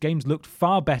 but its games looked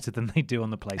far better than they do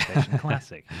on the PlayStation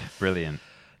Classic. Brilliant.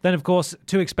 Then, of course,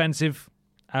 too expensive.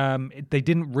 They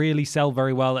didn't really sell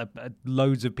very well.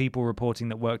 Loads of people reporting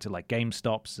that worked at like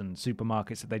GameStops and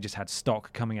supermarkets that they just had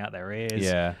stock coming out their ears.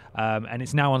 Yeah. And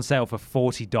it's now on sale for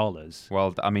 $40.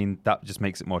 Well, I mean, that just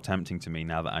makes it more tempting to me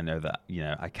now that I know that,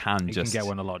 I can you can get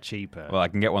one a lot cheaper. Well, I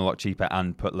can get one a lot cheaper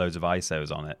and put loads of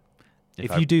ISOs on it.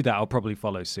 If you do that, I'll probably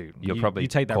follow suit. You'll probably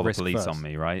take that call risk the police first. on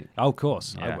me, right? Oh, of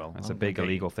course, yeah, I will. That's a big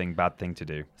illegal bad thing to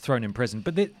do. Thrown in prison.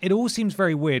 But it all seems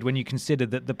very weird when you consider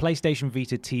that the PlayStation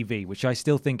Vita TV, which I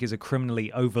still think is a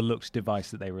criminally overlooked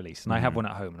device that they released, and I have one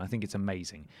at home, and I think it's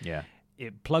amazing. Yeah.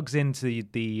 It plugs into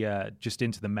just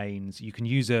into the mains. You can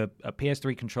use a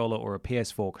PS3 controller or a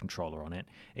PS4 controller on it.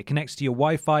 It connects to your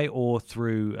Wi-Fi or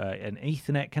through an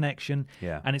Ethernet connection.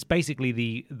 Yeah. And it's basically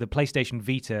the PlayStation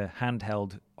Vita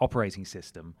handheld operating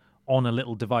system on a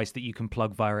little device that you can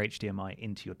plug via HDMI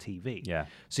into your TV. Yeah.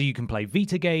 So you can play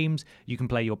Vita games, you can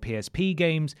play your PSP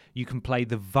games, you can play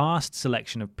the vast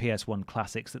selection of PS1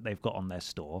 classics that they've got on their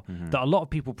store that a lot of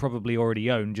people probably already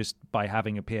own just by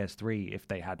having a PS3 if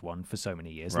they had one for so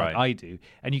many years, like I do.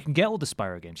 And you can get all the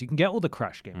Spyro games, you can get all the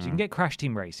Crash games, you can get Crash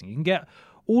Team Racing, you can get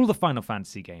all the Final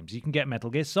Fantasy games, you can get Metal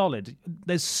Gear Solid.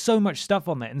 There's so much stuff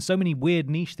on there and so many weird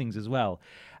niche things as well.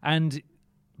 And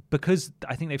because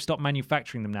I think they've stopped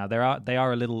manufacturing them now, they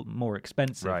are a little more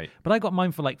expensive. Right. But I got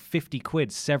mine for like 50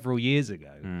 quid several years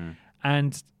ago.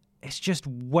 And it's just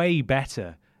way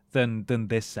better than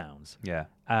this sounds. Yeah.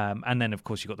 And then, of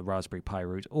course, you've got the Raspberry Pi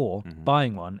route or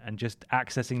buying one and just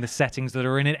accessing the settings that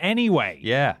are in it anyway.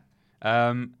 Yeah.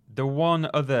 The one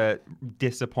other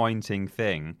disappointing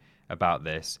thing about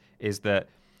this is that,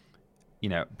 you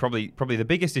know, probably the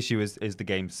biggest issue is the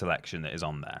game selection that is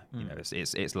on there. You know,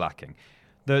 it's lacking.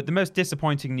 The most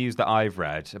disappointing news that I've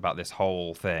read about this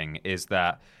whole thing is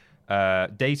that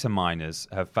data miners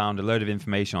have found a load of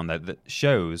information on there that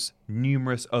shows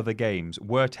numerous other games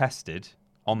were tested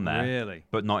on there, Really?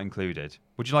 but not included.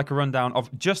 Would you like a rundown of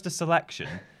just a selection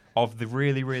of the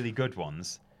really, really good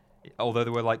ones? Although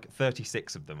there were like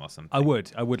 36 of them or something. I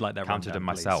would like that Counted rundown, them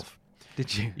please. myself.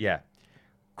 Did you? Yeah.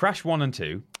 Crash 1 and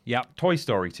 2. Yep. Toy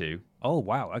Story 2. Oh,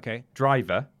 wow. Okay.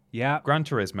 Driver. Yeah. Gran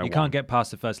Turismo 1. You can't get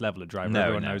past the first level of Driver. No,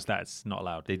 Everyone no. knows that. It's not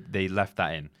allowed. They left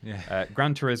that in. Yeah.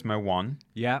 Gran Turismo 1.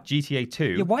 Yeah. GTA 2.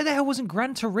 Yeah, why the hell wasn't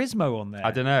Gran Turismo on there?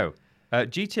 I don't know.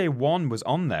 GTA 1 was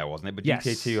on there, wasn't it? But Yes.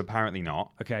 GTA 2 apparently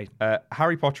not. Okay.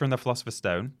 Harry Potter and the Philosopher's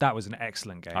Stone. That was an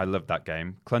excellent game. I loved that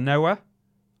game. Klonoa.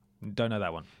 Don't know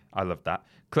that one. I loved that.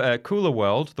 Cooler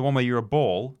World, the one where you're a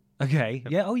ball. Okay.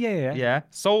 Yeah. Oh, yeah. Yeah.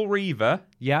 Soul Reaver.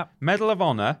 Yeah. Medal of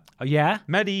Honor. Oh, yeah.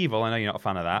 Medieval. I know you're not a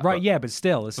fan of that. Right, but yeah, but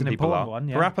still, it's some an people important are. one.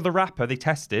 Yeah. Parappa the Rapper, they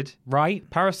tested. Right.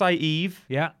 Parasite Eve.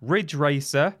 Yeah. Ridge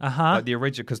Racer. Uh-huh. Like the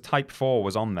original, because Type 4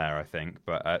 was on there, I think.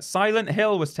 But Silent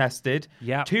Hill was tested.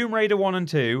 Yeah. Tomb Raider 1 and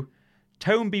 2.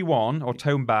 Tombi 1, or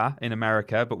Tomba in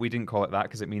America, but we didn't call it that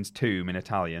because it means tomb in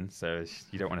Italian. So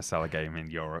you don't want to sell a game in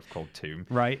Europe called Tomb.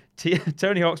 Right.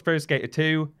 Tony Hawk's Pro Skater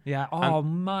 2. Yeah. Oh,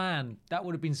 man. That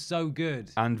would have been so good.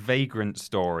 And Vagrant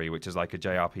Story, which is like a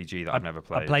JRPG that I've never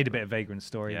played. I played a bit of Vagrant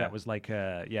Story. Yeah. That was like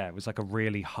it was like a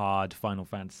really hard Final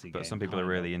Fantasy game. But some people are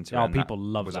really into it. Oh, and people that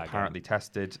love was that apparently game.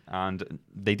 tested, and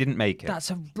they didn't make it.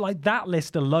 That's like that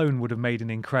list alone would have made an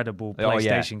incredible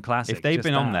PlayStation classic. If they'd just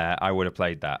been on that. there, I would have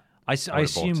played that. I would've bought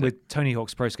assume it. with Tony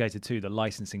Hawk's Pro Skater 2, the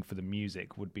licensing for the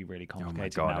music would be really Oh my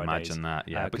complicated God, nowadays. imagine that,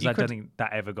 yeah. But Because you I don't could- think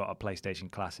that ever got a PlayStation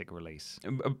Classic release.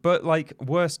 But like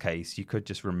worst case, you could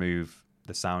just remove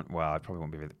the sound. Well, it probably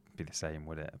won't be the same,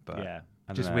 would it? But Yeah,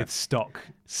 I don't just know. with stock.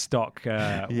 What's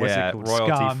Yeah, it called? Ska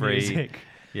royalty-free. music.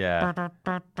 Yeah.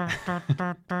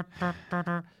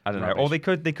 I don't know. Or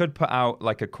Rubbish. they could put out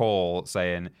like a call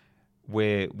saying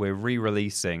we're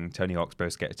re-releasing Tony Hawk's Pro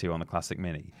Skater 2 on the Classic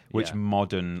Mini, which Yeah.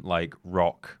 modern like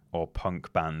rock or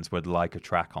punk bands would like a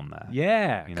track on there.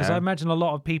 Yeah, You because know? I imagine a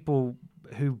lot of people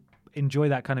who enjoy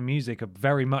that kind of music are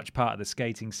very much part of the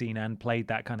skating scene and played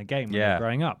that kind of game when they Yeah. were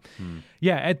growing up.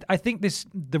 Yeah, I think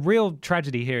the real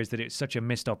tragedy here is that it's such a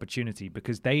missed opportunity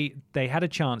because they had a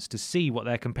chance to see what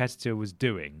their competitor was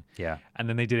doing. Yeah. And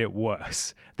then they did it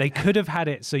worse. They could have had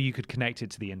it so you could connect it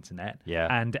to the internet Yeah.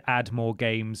 and add more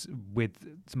games with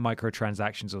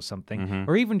microtransactions or something. Mm-hmm.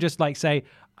 Or even just like say,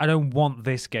 I don't want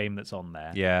this game that's on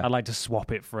there. Yeah. I'd like to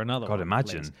swap it for another God, one.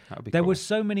 imagine. please. That would be There cool. were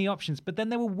so many options, but then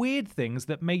there were weird things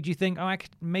that made you think, oh,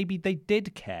 maybe they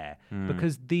did care Hmm.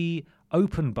 because the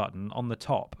open button on the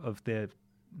top of the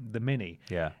Mini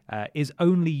Yeah. is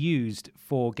only used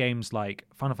for games like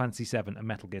Final Fantasy VII and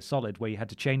Metal Gear Solid, where you had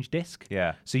to change disc.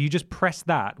 Yeah. So you just press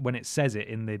that when it says it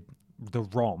in the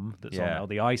ROM that's on Yeah. there, or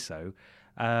the ISO,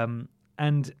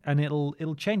 and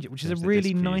it'll change it, which is a Change the really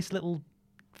disc view. nice little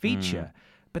feature.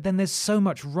 But then there's so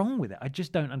much wrong with it. I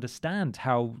just don't understand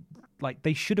how like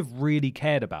they should have really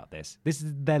cared about this. This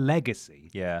is their legacy,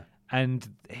 Yeah. and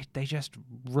they just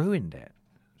ruined it.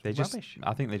 They just, Rubbish.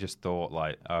 I think they just thought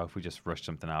like, oh, if we just rush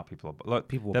something out, people will. Look,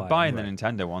 People will they're buy it buying anyway. the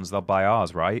Nintendo ones, they'll buy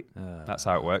ours, right? That's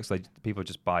how it works. People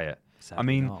just buy it. I Sadly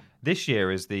mean, not. this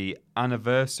year is the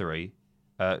anniversary.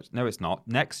 No, it's not.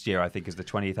 Next year, I think, is the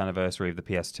 20th anniversary of the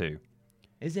PS2.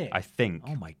 Is it? I think.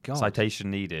 Oh my God.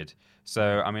 Citation needed.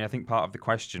 So, I mean, I think part of the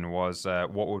question was,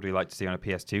 what would we like to see on a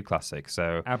PS2 classic?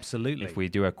 So, Absolutely. if we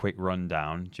do a quick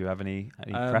rundown, do you have any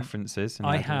preferences? and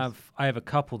I ideas? have a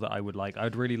couple that I would like.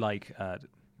 I'd really like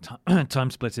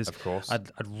Time Splitters. Of course. I'd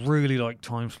really like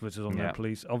Time Splitters on Yeah. there,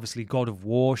 please. Obviously, God of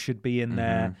War should be in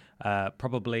there.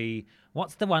 Probably,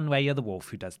 what's the one where you're the wolf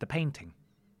who does the painting?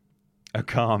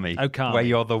 Okami, where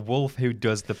you're the wolf who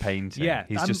does the painting. Yeah,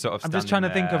 he's just sort of. I'm just trying to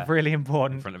think of really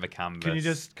important. In front of a canvas. Can you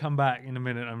just come back in a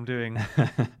minute? I'm doing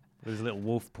those little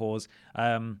wolf paws.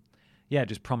 Yeah,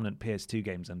 just prominent PS2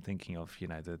 games I'm thinking of,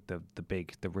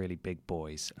 the really big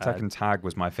boys. Tekken Tag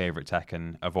was my favourite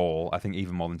Tekken of all. I think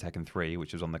even more than Tekken 3,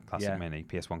 which was on the Classic Mini,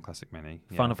 PS1 Classic Mini.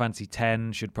 Yeah. Final Fantasy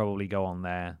X should probably go on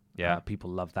there. Yeah. People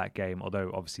love that game, although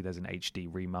obviously there's an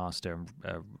HD remaster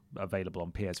available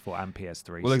on PS4 and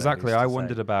PS3. Well, exactly. I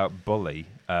wondered about Bully,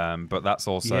 but that's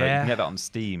also, you can get that on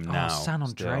Steam now. San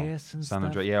Andreas and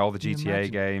stuff. Yeah, all the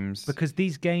GTA games. Because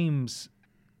these games...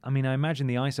 I mean, I imagine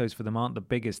the ISOs for them aren't the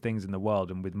biggest things in the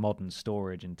world, and with modern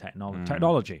storage and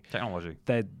technology,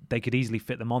 they could easily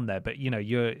fit them on there. But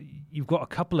you've got a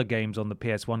couple of games on the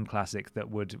PS1 Classic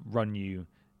that would run you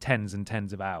tens and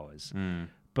tens of hours.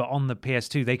 But on the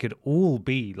PS2, they could all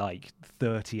be like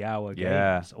 30-hour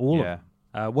games. All of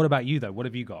them. What about you though? What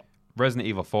have you got? Resident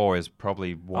Evil 4 is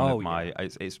probably one of my.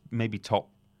 It's maybe top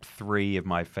 3 of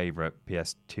my favorite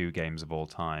PS2 games of all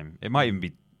time. It might even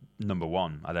be number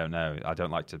 1. I don't know. I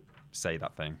don't like to say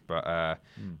that thing, but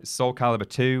Soul Calibur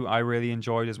 2 I really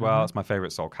enjoyed as well. It's my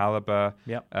favorite Soul Calibur.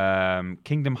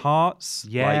 Kingdom Hearts,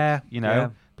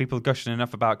 people gushing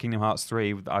enough about Kingdom Hearts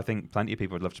 3. I think plenty of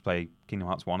people would love to play Kingdom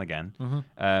Hearts 1 again.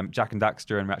 Jak and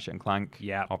Daxter and Ratchet and Clank,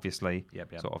 obviously,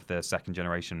 sort of the second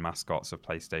generation mascots of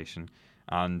PlayStation.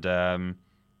 And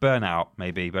Burnout,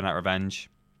 maybe Burnout Revenge,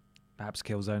 perhaps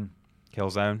Killzone,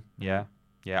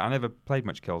 I never played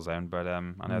much Killzone, but I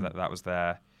know that was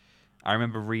there. I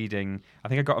remember reading, I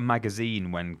think I got a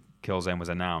magazine when Killzone was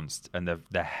announced, and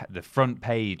the front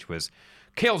page was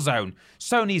Killzone,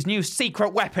 Sony's new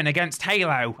secret weapon against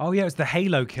Halo. Oh yeah, it was the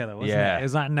Halo killer, wasn't it? It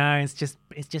was like, no, it's just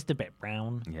a bit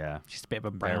brown. Yeah, just a bit of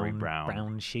a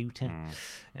brown shooter.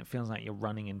 It feels like you're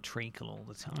running in treacle all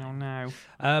the time. Oh no.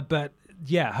 But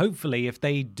yeah, hopefully if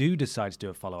they do decide to do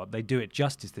a follow-up, they do it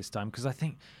justice this time, because I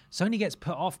think Sony gets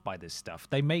put off by this stuff.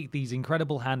 They make these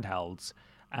incredible handhelds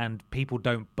and people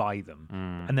don't buy them.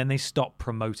 And then they stop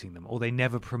promoting them, or they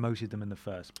never promoted them in the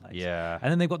first place. Yeah. And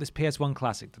then they've got this PS1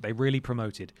 Classic that they really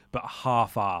promoted, but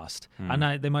half-assed.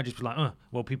 And they might just be like,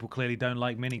 well, people clearly don't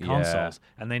like mini consoles,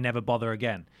 and they never bother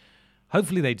again.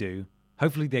 Hopefully they do.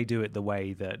 Hopefully they do it the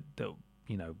way that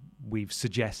we've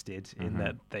suggested, in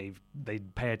that they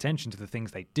pay attention to the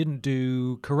things they didn't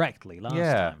do correctly last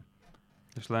time.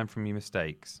 Just learn from your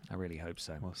mistakes. I really hope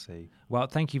so. We'll see. Well,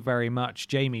 thank you very much,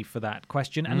 Jamie, for that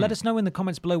question. And let us know in the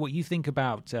comments below what you think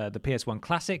about the PS1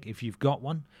 Classic, if you've got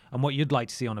one, and what you'd like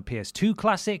to see on a PS2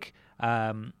 Classic.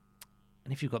 And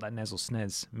if you've got that NES or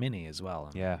SNES Mini as well.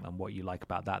 And what you like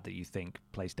about that you think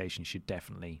PlayStation should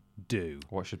definitely do.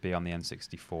 What should be on the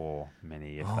N64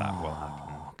 Mini, if that will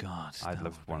happen. Oh, God. I'd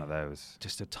love one of those.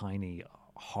 Just a tiny,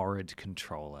 horrid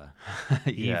controller.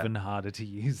 Even harder to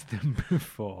use than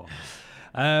before.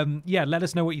 Let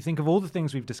us know what you think of all the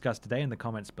things we've discussed today in the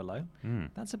comments below.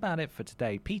 That's about it for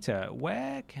today. Peter,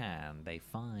 where can they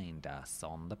find us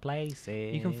on the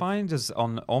places? You can find us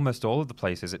on almost all of the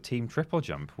places at Team Triple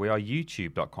Jump. We are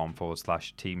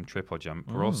youtube.com/Team Triple Jump.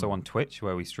 We're also on Twitch,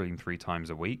 where we stream 3 times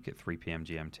a week at 3 p.m.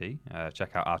 GMT.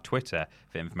 Check out our Twitter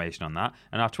for information on that.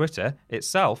 And our Twitter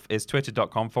itself is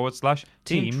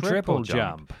twitter.com/Team Triple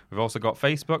Jump. We've also got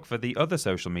Facebook for the other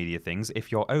social media things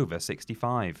if you're over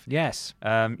 65. Yes.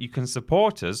 You can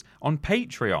support us on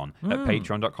Patreon at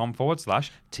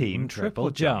patreon.com/Team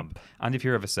Triple Jump. And if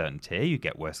you're of a certain tier, you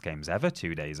get Worst Games Ever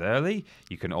 2 days early.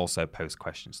 You can also post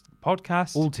questions to the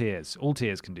podcast. All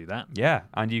tiers can do that. Yeah.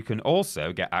 And you can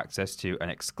also get access to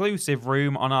an exclusive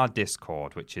room on our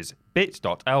Discord, which is bit.ly/Team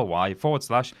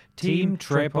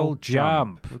Triple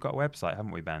Jump. We've got a website,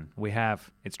 haven't we, Ben? We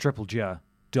have. It's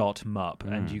triplej.mup,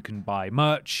 and you can buy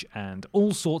merch and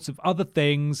all sorts of other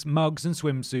things, mugs and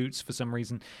swimsuits for some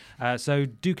reason. So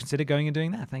do consider going and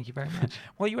doing that. Thank you very much.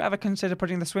 Will you ever consider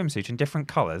putting the swimsuit in different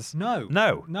colours? No.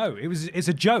 It's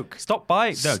a joke. Stop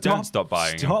buying. No, don't stop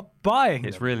buying. Stop buying.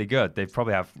 It's really good. They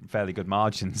probably have fairly good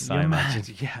margins, I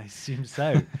imagine. Yeah, I assume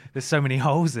so. There's so many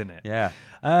holes in it. Yeah.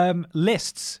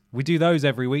 Lists. We do those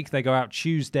every week. They go out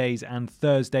Tuesdays and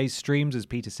Thursdays. Streams, as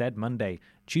Peter said, Monday,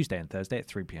 Tuesday and Thursday at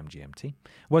 3 p.m. GMT.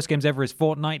 Worst Games Ever is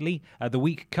fortnightly. The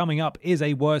week coming up is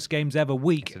a Worst Games Ever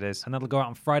week. Yes, it is. And that'll go out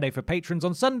on Friday for patrons,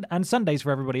 on and Sundays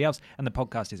for everybody else. And the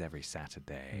podcast is every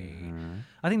Saturday.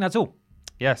 I think that's all.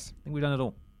 Yes. I think we've done it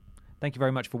all. Thank you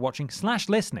very much for watching /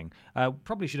 listening.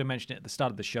 Probably should have mentioned it at the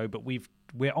start of the show, but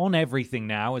we're on everything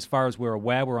now as far as we're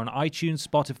aware. We're on iTunes,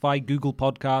 Spotify, Google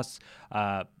Podcasts,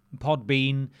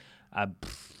 Podbean,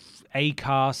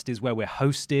 Acast is where we're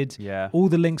hosted. Yeah. All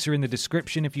the links are in the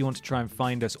description if you want to try and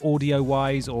find us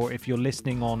audio-wise, or if you're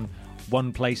listening on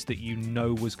one place that you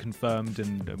know was confirmed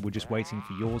and we're just waiting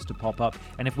for yours to pop up.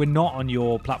 And if we're not on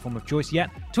your platform of choice yet,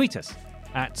 tweet us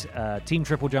at Team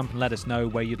Triple Jump and let us know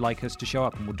where you'd like us to show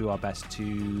up, and we'll do our best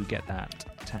to get that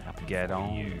to happen. Get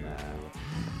on you. there.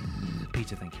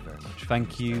 Peter, thank you very much.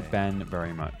 Thank you, Ben,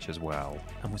 very much as well.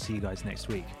 And we'll see you guys next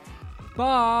week.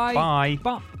 Bye.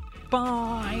 Bye.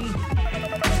 Bye.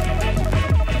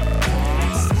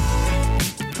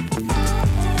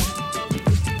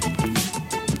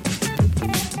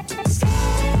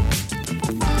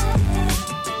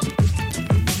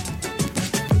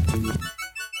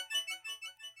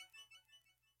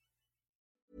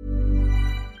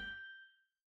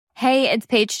 Hey, it's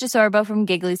Paige DeSorbo from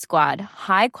Giggly Squad.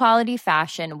 High quality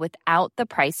fashion without the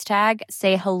price tag.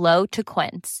 Say hello to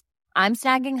Quince. I'm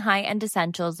snagging high-end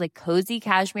essentials like cozy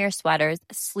cashmere sweaters,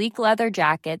 sleek leather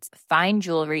jackets, fine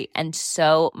jewelry, and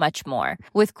so much more.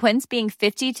 With Quince being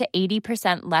 50 to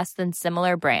 80% less than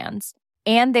similar brands.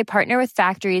 And they partner with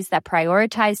factories that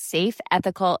prioritize safe,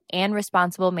 ethical, and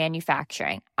responsible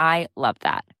manufacturing. I love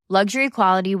that. Luxury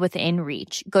quality within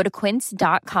reach. Go to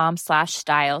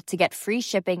quince.com/style to get free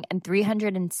shipping and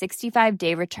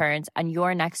 365-day returns on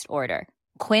your next order.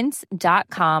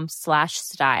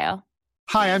 Quince.com/style.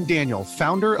 Hi, I'm Daniel,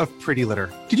 founder of Pretty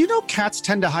Litter. Did you know cats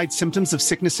tend to hide symptoms of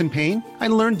sickness and pain? I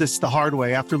learned this the hard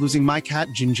way after losing my cat,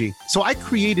 Gingy. So I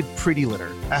created Pretty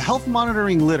Litter, a health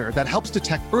monitoring litter that helps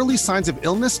detect early signs of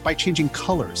illness by changing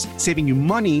colors, saving you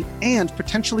money and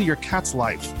potentially your cat's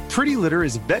life. Pretty Litter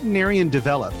is veterinarian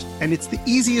developed, and it's the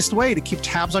easiest way to keep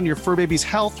tabs on your fur baby's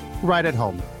health right at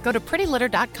home. Go to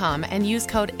prettylitter.com and use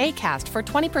code ACAST for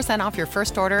 20% off your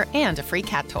first order and a free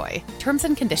cat toy. Terms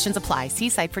and conditions apply. See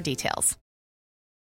site for details.